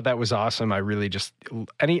that was awesome. I really just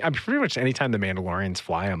pretty much anytime the Mandalorians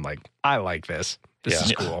fly, I'm like, I like this. This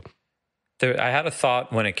is cool. I had a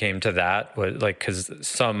thought when it came to that, because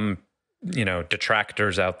some, you know,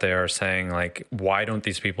 detractors out there are saying, like, why don't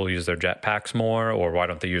these people use their jetpacks more, or why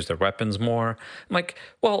don't they use their weapons more? I'm like,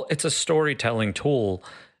 well, it's a storytelling tool.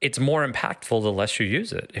 It's more impactful the less you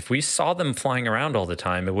use it. If we saw them flying around all the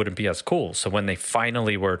time, it wouldn't be as cool. So when they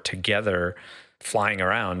finally were together flying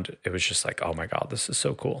around, it was just like, oh my God, this is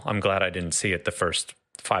so cool. I'm glad I didn't see it the first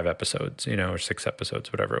 5 episodes, you know, or 6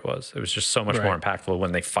 episodes, whatever it was. It was just so much more impactful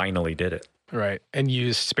when they finally did it. Right. And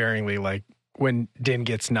used sparingly, like when Din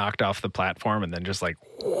gets knocked off the platform and then just like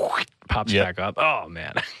pops back up. Oh,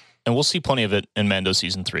 man. And we'll see plenty of it in Mando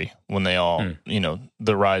Season 3 when they all, you know,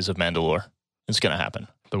 the rise of Mandalore. It's going to happen.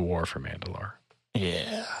 The war for Mandalore.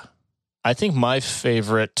 Yeah. I think my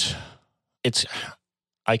favorite,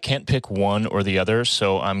 I can't pick one or the other,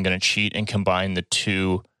 so I'm going to cheat and combine the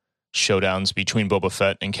 2 showdowns between Boba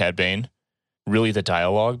Fett and Cad Bane. Really the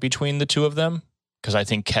dialogue between the 2 of them, because I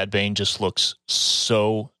think Cad Bane just looks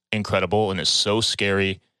so incredible and is so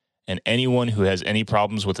scary And anyone who has any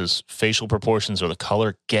problems with his facial proportions or the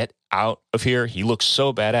color, get out of here. He looks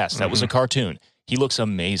so badass. That was a cartoon. He looks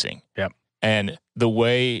amazing. Yep. And the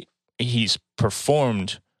way he's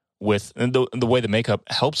performed with, and the way the makeup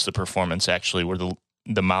helps the performance, actually, where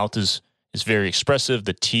the mouth is very expressive.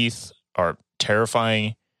 The teeth are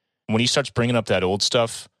terrifying. When he starts bringing up that old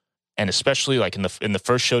stuff, and especially like in the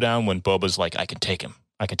first showdown when Boba's like, I can take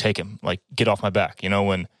him, like, get off my back. You know,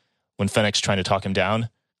 when Fennec's trying to talk him down,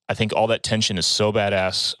 I think all that tension is so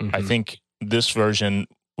badass. I think this version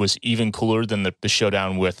was even cooler than the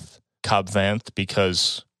showdown with Cobb Vanth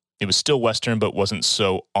because it was still Western, but wasn't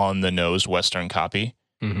so on the nose Western copy.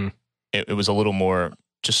 It was a little more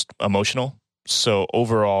just emotional. So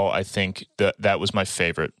overall, I think that was my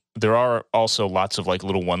favorite. There are also lots of like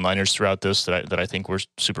little one-liners throughout this that I think were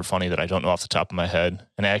super funny that I don't know off the top of my head.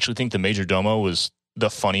 And I actually think the Major Domo was the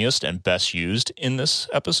funniest and best used in this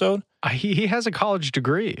episode. He has a college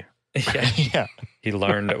degree. Yeah. He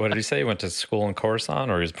learned, what did he say? He went to school in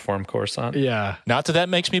Coruscant, or he was performed Coruscant? Yeah. Not that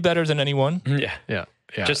makes me better than anyone. Yeah.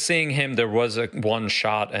 Just seeing him, there was one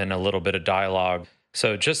shot and a little bit of dialogue.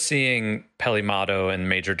 So just seeing Pelimato and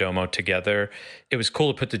Major Domo together, it was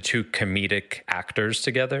cool to put the two comedic actors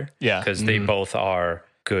together. Yeah. Because they both are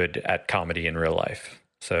good at comedy in real life.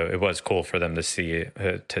 So it was cool for them to see,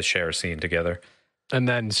 to share a scene together. And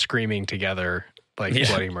then screaming together like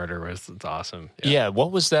bloody murder it's awesome. Yeah.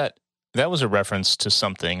 What was that? That was a reference to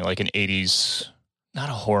something like an 80s, not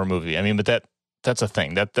a horror movie. I mean, but that's a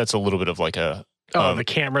thing. That's a little bit of like a... the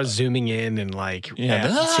camera zooming in and like, it seemed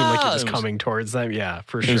like it was coming towards them. Yeah,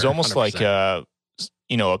 for sure. It was almost 100%. like,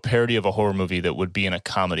 a parody of a horror movie that would be in a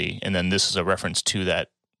comedy. And then this is a reference to that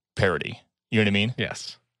parody. You know what I mean?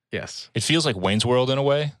 Yes. It feels like Wayne's World in a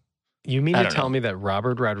way. You mean to tell me that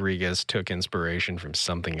Robert Rodriguez took inspiration from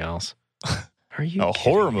something else? Are you a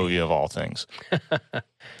horror movie of all things?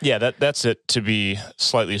 Yeah, that's it, to be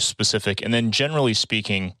slightly specific. And then generally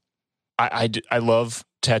speaking, I love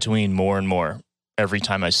Tatooine more and more every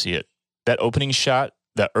time I see it. That opening shot,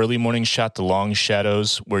 that early morning shot, the long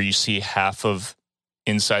shadows where you see half of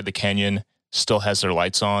inside the canyon still has their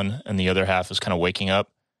lights on and the other half is kind of waking up.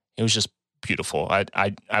 It was just beautiful.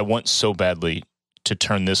 I want so badly to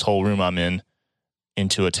turn this whole room I'm in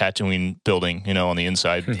into a Tatooine building, on the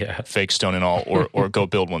inside, fake stone and all, or go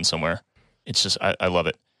build one somewhere. It's just, I love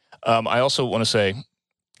it. I also want to say,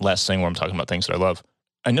 last thing where I'm talking about things that I love.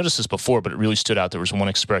 I noticed this before, but it really stood out. There was one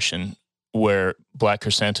expression where Black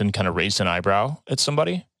Krrsantan kind of raised an eyebrow at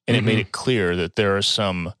somebody, and it made it clear that there's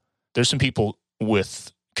some people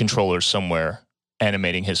with controllers somewhere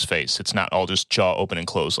animating his face. It's not all just jaw open and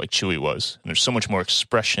closed like Chewie was. And there's so much more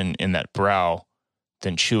expression in that brow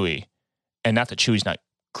than Chewie. And not that Chewie's not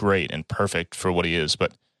great and perfect for what he is,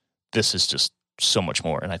 but this is just so much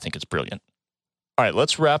more, and I think it's brilliant. All right,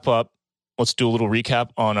 let's wrap up. Let's do a little recap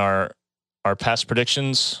on our past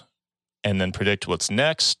predictions and then predict what's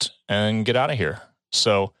next and get out of here.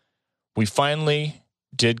 So we finally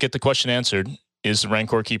did get the question answered. Is the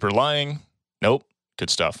Rancor Keeper lying? Nope. Good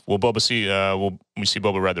stuff. Will we see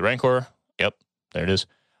Boba ride the Rancor? Yep, there it is.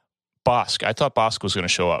 Bossk. I thought Bossk was going to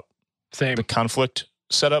show up. Same. The conflict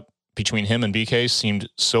setup between him and BK seemed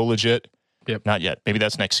so legit. Yep. Not yet. Maybe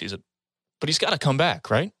that's next season. But he's got to come back,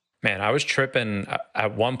 right? Man, I was tripping.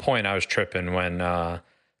 At one point, I was tripping when the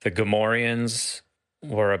Gamorreans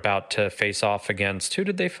were about to face off against... Who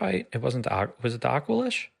did they fight? It wasn't... Was it the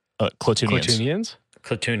Aqualish? Klatooinians.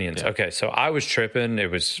 Klatooinians. Yeah. Okay, so I was tripping. It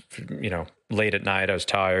was, late at night. I was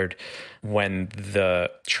tired. When the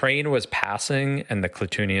train was passing and the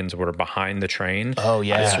Klatooinians were behind the train, oh,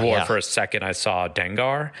 yeah, I swore for a second I saw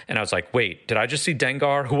Dengar, and I was like, wait, did I just see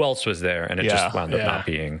Dengar? Who else was there? And it just wound up not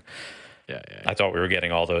being. Yeah. I thought we were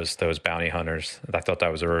getting all those bounty hunters. I thought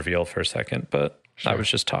that was a reveal for a second, but I was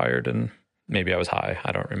just tired and maybe I was high.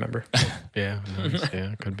 I don't remember. Yeah,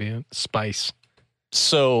 could be it. Spice.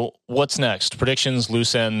 So what's next? Predictions,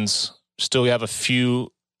 loose ends. Still have a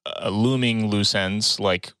few looming loose ends,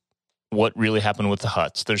 like what really happened with the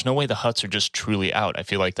Hutts. There's no way the Hutts are just truly out. I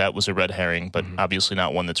feel like that was a red herring, but obviously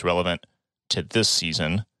not one that's relevant to this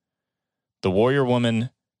season. The Warrior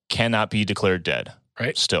Woman cannot be declared dead.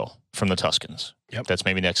 Right. Still, from the Tuskens. Yep. That's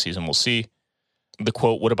maybe next season. We'll see. The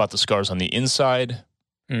quote, what about the scars on the inside?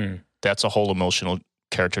 That's a whole emotional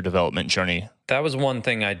character development journey. That was one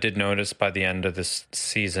thing I did notice by the end of this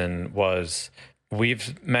season was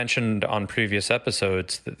we've mentioned on previous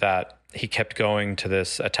episodes that he kept going to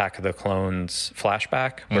this Attack of the Clones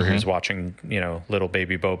flashback where he was watching, little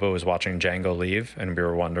baby Boba was watching Jango leave and we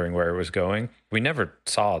were wondering where it was going. We never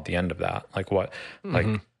saw the end of that. Like what?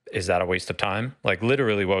 Like, is that a waste of time? Like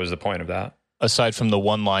literally, what was the point of that? Aside from the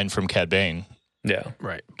one line from Cad Bane, Yeah.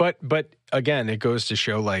 Right. But again, it goes to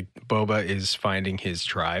show like Boba is finding his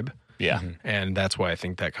tribe. Yeah. And that's why I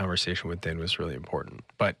think that conversation with Din was really important.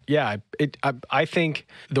 But yeah, I think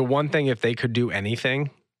the one thing, if they could do anything,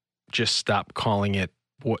 just stop calling it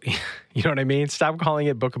what, you know what I mean? Stop calling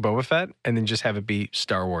it Book of Boba Fett and then just have it be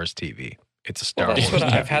Star Wars TV. It's a Star Wars That's what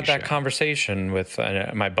TV I've had that show. conversation with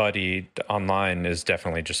my buddy online is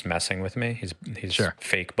definitely just messing with me. He's Sure.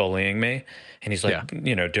 fake bullying me. And he's like,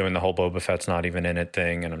 doing the whole Boba Fett's not even in it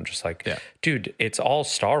thing. And I'm just like, dude, it's all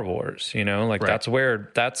Star Wars, like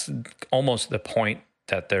that's almost the point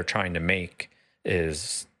that they're trying to make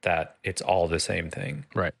is that it's all the same thing.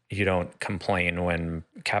 Right. You don't complain when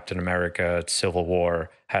Captain America Civil War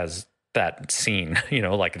has that scene,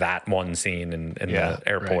 like that one scene in the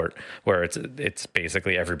airport where it's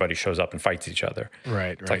basically everybody shows up and fights each other.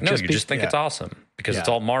 Right. It's like, no, you just think it's awesome because it's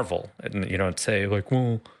all Marvel. And you don't say like,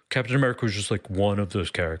 well, Captain America was just like one of those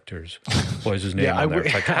characters. Why is his name on there?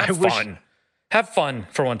 It's like, have fun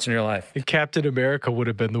for once in your life. Captain America would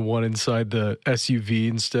have been the one inside the SUV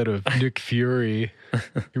instead of Nick Fury.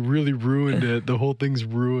 He really ruined it. The whole thing's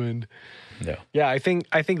ruined. No. Yeah, I think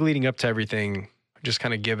leading up to everything, just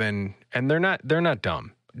kind of given, and they're not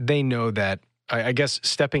dumb. They know that. I guess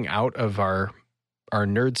stepping out of our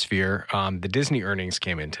nerd sphere, the Disney earnings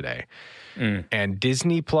came in today, and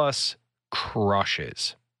Disney Plus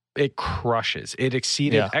crushes. It crushes. It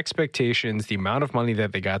exceeded expectations. The amount of money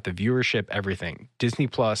that they got, the viewership, everything. Disney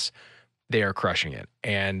Plus, they are crushing it,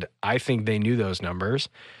 and I think they knew those numbers,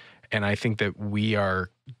 and I think that we are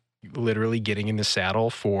literally getting in the saddle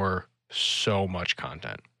for so much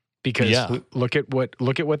content. Because look at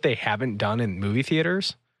what they haven't done in movie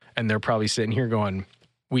theaters, and they're probably sitting here going,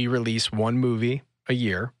 "We release one movie a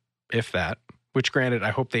year, if that." Which, granted, I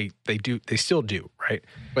hope they still do, right?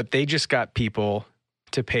 But they just got people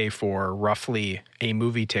to pay for roughly a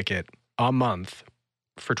movie ticket a month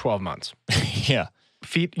for 12 months. Yeah,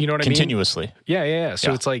 You know what I mean? Continuously. Yeah.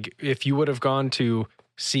 So it's like if you would have gone to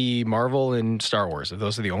see Marvel and Star Wars, if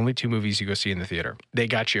those are the only two movies you go see in the theater, they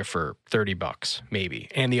got you for $30 maybe.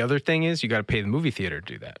 And the other thing is you got to pay the movie theater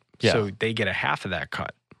to do that. Yeah. So they get a half of that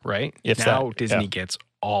cut, right? Now Disney gets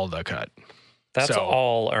all the cut. That's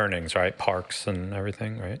all earnings, right? Parks and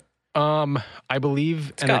everything, right? I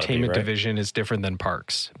believe entertainment division is different than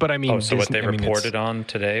parks. But I mean, so what they reported on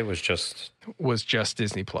today was just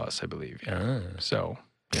Disney Plus, I believe. Yeah. So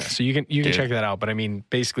yeah, so you can check that out. But I mean,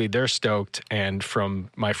 basically, they're stoked, and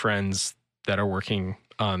from my friends that are working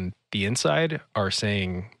on the inside are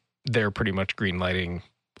saying they're pretty much green lighting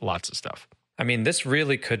lots of stuff. I mean, this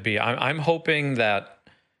really could be. I'm hoping that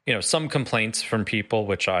some complaints from people,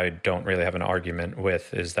 which I don't really have an argument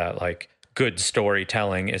with, is that like good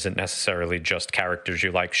storytelling isn't necessarily just characters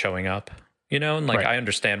you like showing up. And like I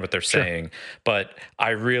understand what they're saying, but I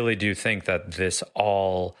really do think that this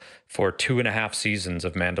all for 2.5 seasons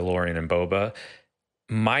of Mandalorian and Boba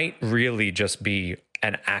might really just be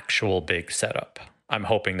an actual big setup. I'm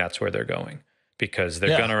hoping that's where they're going, because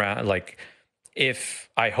they're gonna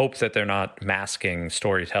I hope that they're not masking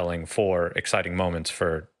storytelling for exciting moments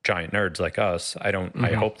for giant nerds like us. I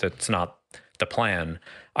hope that's not the plan.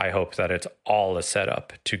 I hope that it's all a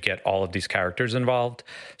setup to get all of these characters involved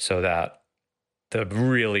so that the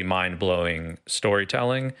really mind-blowing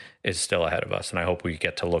storytelling is still ahead of us. And I hope we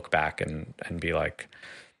get to look back and be like,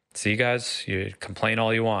 see, guys, you complain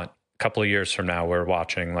all you want. A couple of years from now, we're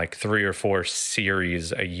watching like 3 or 4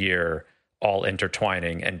 series a year, all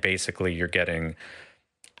intertwining. And basically you're getting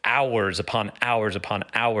hours upon hours upon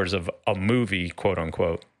hours of a movie, quote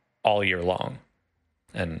unquote, all year long.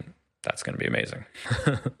 And that's going to be amazing.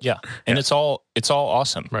 Yeah. And it's all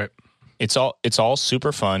awesome. Right. It's all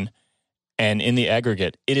super fun. And in the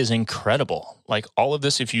aggregate, it is incredible. Like all of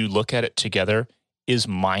this, if you look at it together, is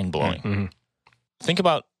mind blowing. Mm-hmm. Think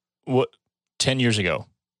about what 10 years ago,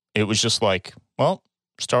 it was just like, well,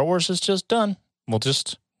 Star Wars is just done. We'll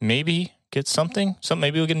just maybe get something.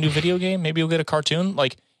 Maybe we'll get a new video game. Maybe we'll get a cartoon.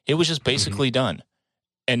 Like it was just basically done.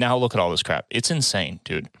 And now look at all this crap. It's insane,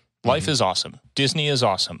 dude. Life is awesome. Disney is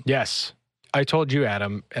awesome. Yes. I told you,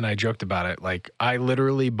 Adam, and I joked about it. Like, I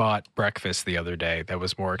literally bought breakfast the other day that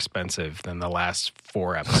was more expensive than the last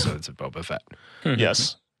 4 episodes of Boba Fett.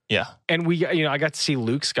 Yes. Yeah. And I got to see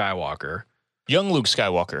Luke Skywalker. Young Luke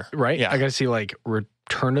Skywalker. Right? Yeah. I got to see, like,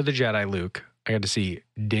 Return of the Jedi Luke. I got to see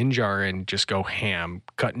Din Djarin just go ham,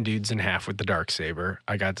 cutting dudes in half with the Darksaber.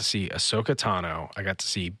 I got to see Ahsoka Tano. I got to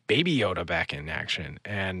see Baby Yoda back in action.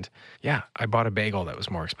 And yeah, I bought a bagel that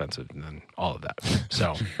was more expensive than all of that.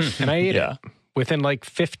 So, and I ate it. within like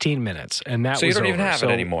 15 minutes. And that so was you don't even over. have So,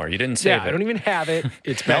 it anymore. You didn't save yeah, it. I don't even have it.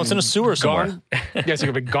 It's Now been it's in a sewer somewhere. gone. Yes,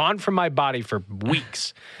 it's been gone from my body for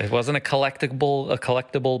weeks. It wasn't a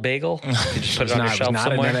collectible bagel. You just put it on your shelf it was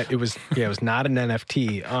somewhere. it was not an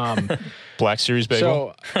NFT. Black Series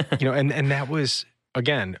bagel. So, and that was,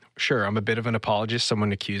 again, sure, I'm a bit of an apologist.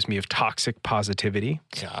 Someone accused me of toxic positivity.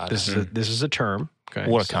 God. This is a term. Okay.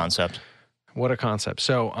 What a concept. What a concept.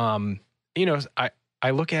 So,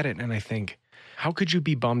 I look at it and I think, how could you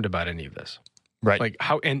be bummed about any of this? Right. Like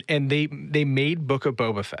how, and they made Book of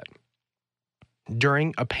Boba Fett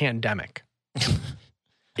during a pandemic.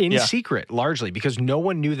 In secret, largely, because no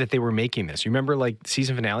one knew that they were making this. You remember, like,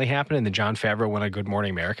 season finale happened, and then Jon Favreau went on Good Morning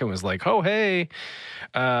America and was like, oh, hey,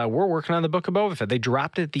 we're working on the Book of Boba Fett. They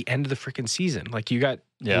dropped it at the end of the freaking season. Like, you got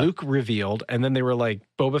Luke revealed, and then they were like,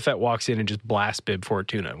 Boba Fett walks in and just blasts Bib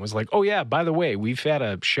Fortuna and was like, oh, yeah, by the way, we've had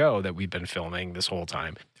a show that we've been filming this whole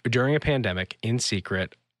time. During a pandemic, in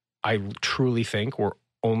secret, I truly think we're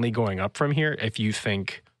only going up from here if you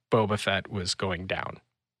think Boba Fett was going down.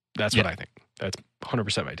 That's what I think. That's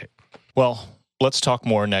 100% my take. Well, let's talk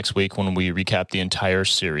more next week when we recap the entire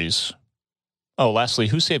series. Oh, lastly,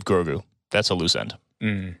 who saved Grogu? That's a loose end.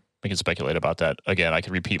 We can speculate about that. Again, I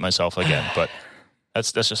could repeat myself again, but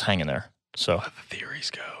that's just hanging there. So let the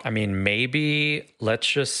theories go. I mean, maybe let's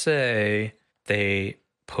just say they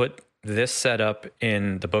put this setup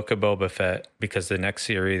in the Book of Boba Fett because the next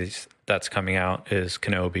series that's coming out is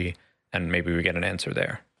Kenobi, and maybe we get an answer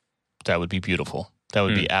there. That would be beautiful. That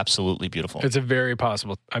would be absolutely beautiful. It's a very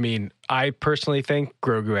possible. I mean, I personally think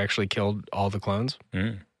Grogu actually killed all the clones.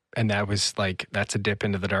 And that was like, that's a dip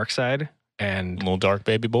into the dark side. And little dark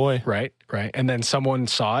baby boy. Right. And then someone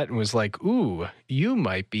saw it and was like, ooh, you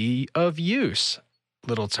might be of use,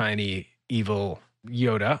 little tiny evil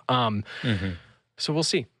Yoda. So we'll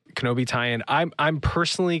see. Kenobi tie-in. I'm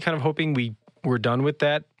personally kind of hoping we're done with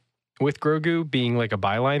that, with Grogu being like a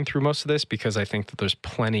byline through most of this, because I think that there's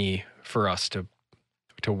plenty for us to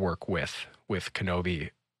work with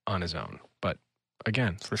Kenobi on his own. But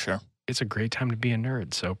again, for sure, it's a great time to be a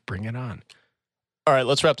nerd, so bring it on. All right,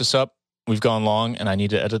 let's wrap this up. We've gone long, and I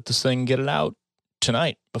need to edit this thing and get it out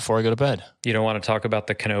tonight before I go to bed. You don't want to talk about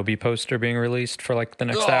the Kenobi poster being released for like the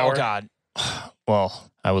next hour? Oh, God.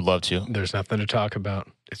 Well, I would love to. There's nothing to talk about.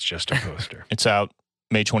 It's just a poster. It's out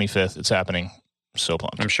May 25th. It's happening. So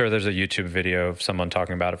pumped. I'm sure there's a YouTube video of someone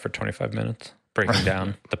talking about it for 25 minutes, breaking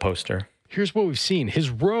down the poster. Here's what we've seen. His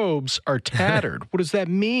robes are tattered. What does that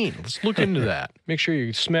mean? Let's look into that. Make sure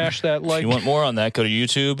you smash that like. If you want more on that, go to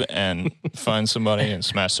YouTube and find somebody and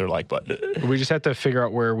smash their like button. We just have to figure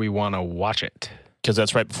out where we want to watch it. Because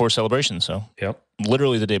that's right before Celebration, so. Yep.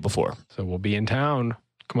 Literally the day before. So we'll be in town.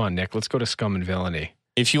 Come on, Nick. Let's go to Scum and Villainy.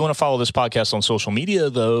 If you want to follow this podcast on social media,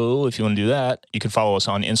 though, if you want to do that, you can follow us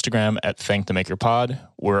on Instagram at ThankTheMakerPod.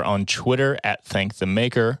 We're on Twitter at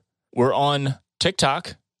ThankTheMaker. We're on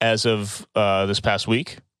TikTok as of this past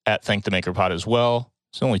week at ThankTheMakerPod as well.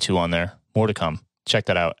 There's only 2 on there. More to come. Check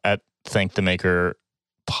that out at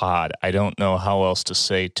ThankTheMakerPod. I don't know how else to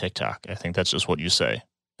say TikTok. I think that's just what you say.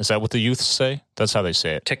 Is that what the youth say? That's how they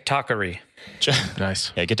say it. TikTokery.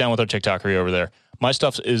 Nice. Yeah, get down with our TikTokery over there. My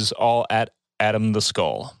stuff is all at Adam the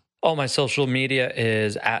Skull. All my social media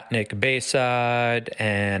is at Nick Bayside,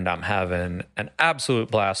 and I'm having an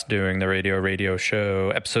absolute blast doing the radio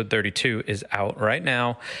show. Episode 32 is out right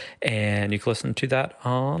now, and you can listen to that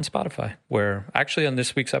on Spotify, where actually on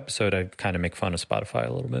this week's episode, I kind of make fun of Spotify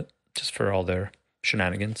a little bit, just for all their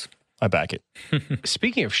shenanigans. I back it.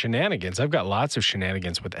 Speaking of shenanigans, I've got lots of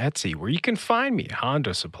shenanigans with Etsy, where you can find me,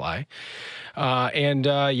 Hondo Supply.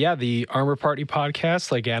 The Armor Party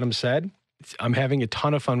podcast, like Adam said, I'm having a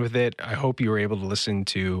ton of fun with it. I hope you were able to listen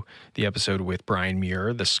to the episode with Brian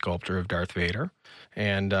Muir, the sculptor of Darth Vader.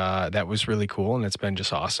 And that was really cool. And it's been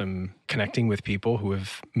just awesome connecting with people who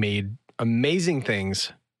have made amazing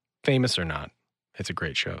things, famous or not. It's a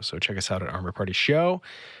great show. So check us out at Armor Party Show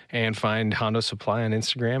and find Hondo Supply on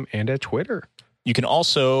Instagram and at Twitter. You can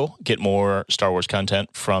also get more Star Wars content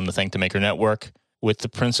from the Thank the Maker Network with the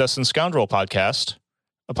Princess and Scoundrel podcast,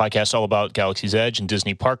 a podcast all about Galaxy's Edge and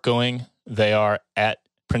Disney park going. They are at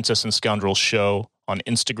Princess and Scoundrel Show on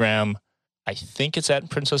Instagram. I think it's at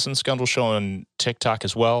Princess and Scoundrel Show on TikTok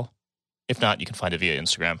as well. If not, you can find it via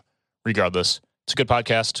Instagram. Regardless, it's a good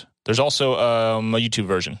podcast. There's also a YouTube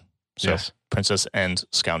version. So yes. Princess and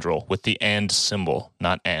Scoundrel with the and symbol,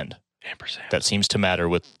 not and. Ampersand. That seems to matter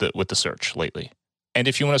with the search lately. And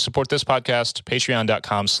if you want to support this podcast,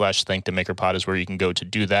 patreon.com/thankthemakerpod is where you can go to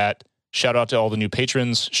do that. Shout out to all the new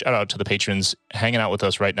patrons. Shout out to the patrons hanging out with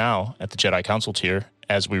us right now at the Jedi Council tier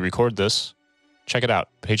as we record this. check it out.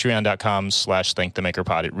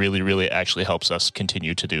 Patreon.com/thankthemakerpod. It really, really actually helps us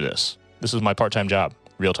continue to do this. This is my part-time job.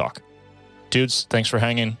 Real talk. Dudes, thanks for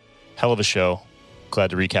hanging. Hell of a show.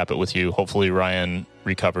 Glad to recap it with you. Hopefully Ryan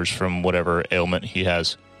recovers from whatever ailment he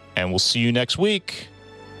has. And we'll see you next week.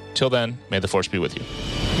 Till then, may the force be with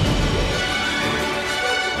you.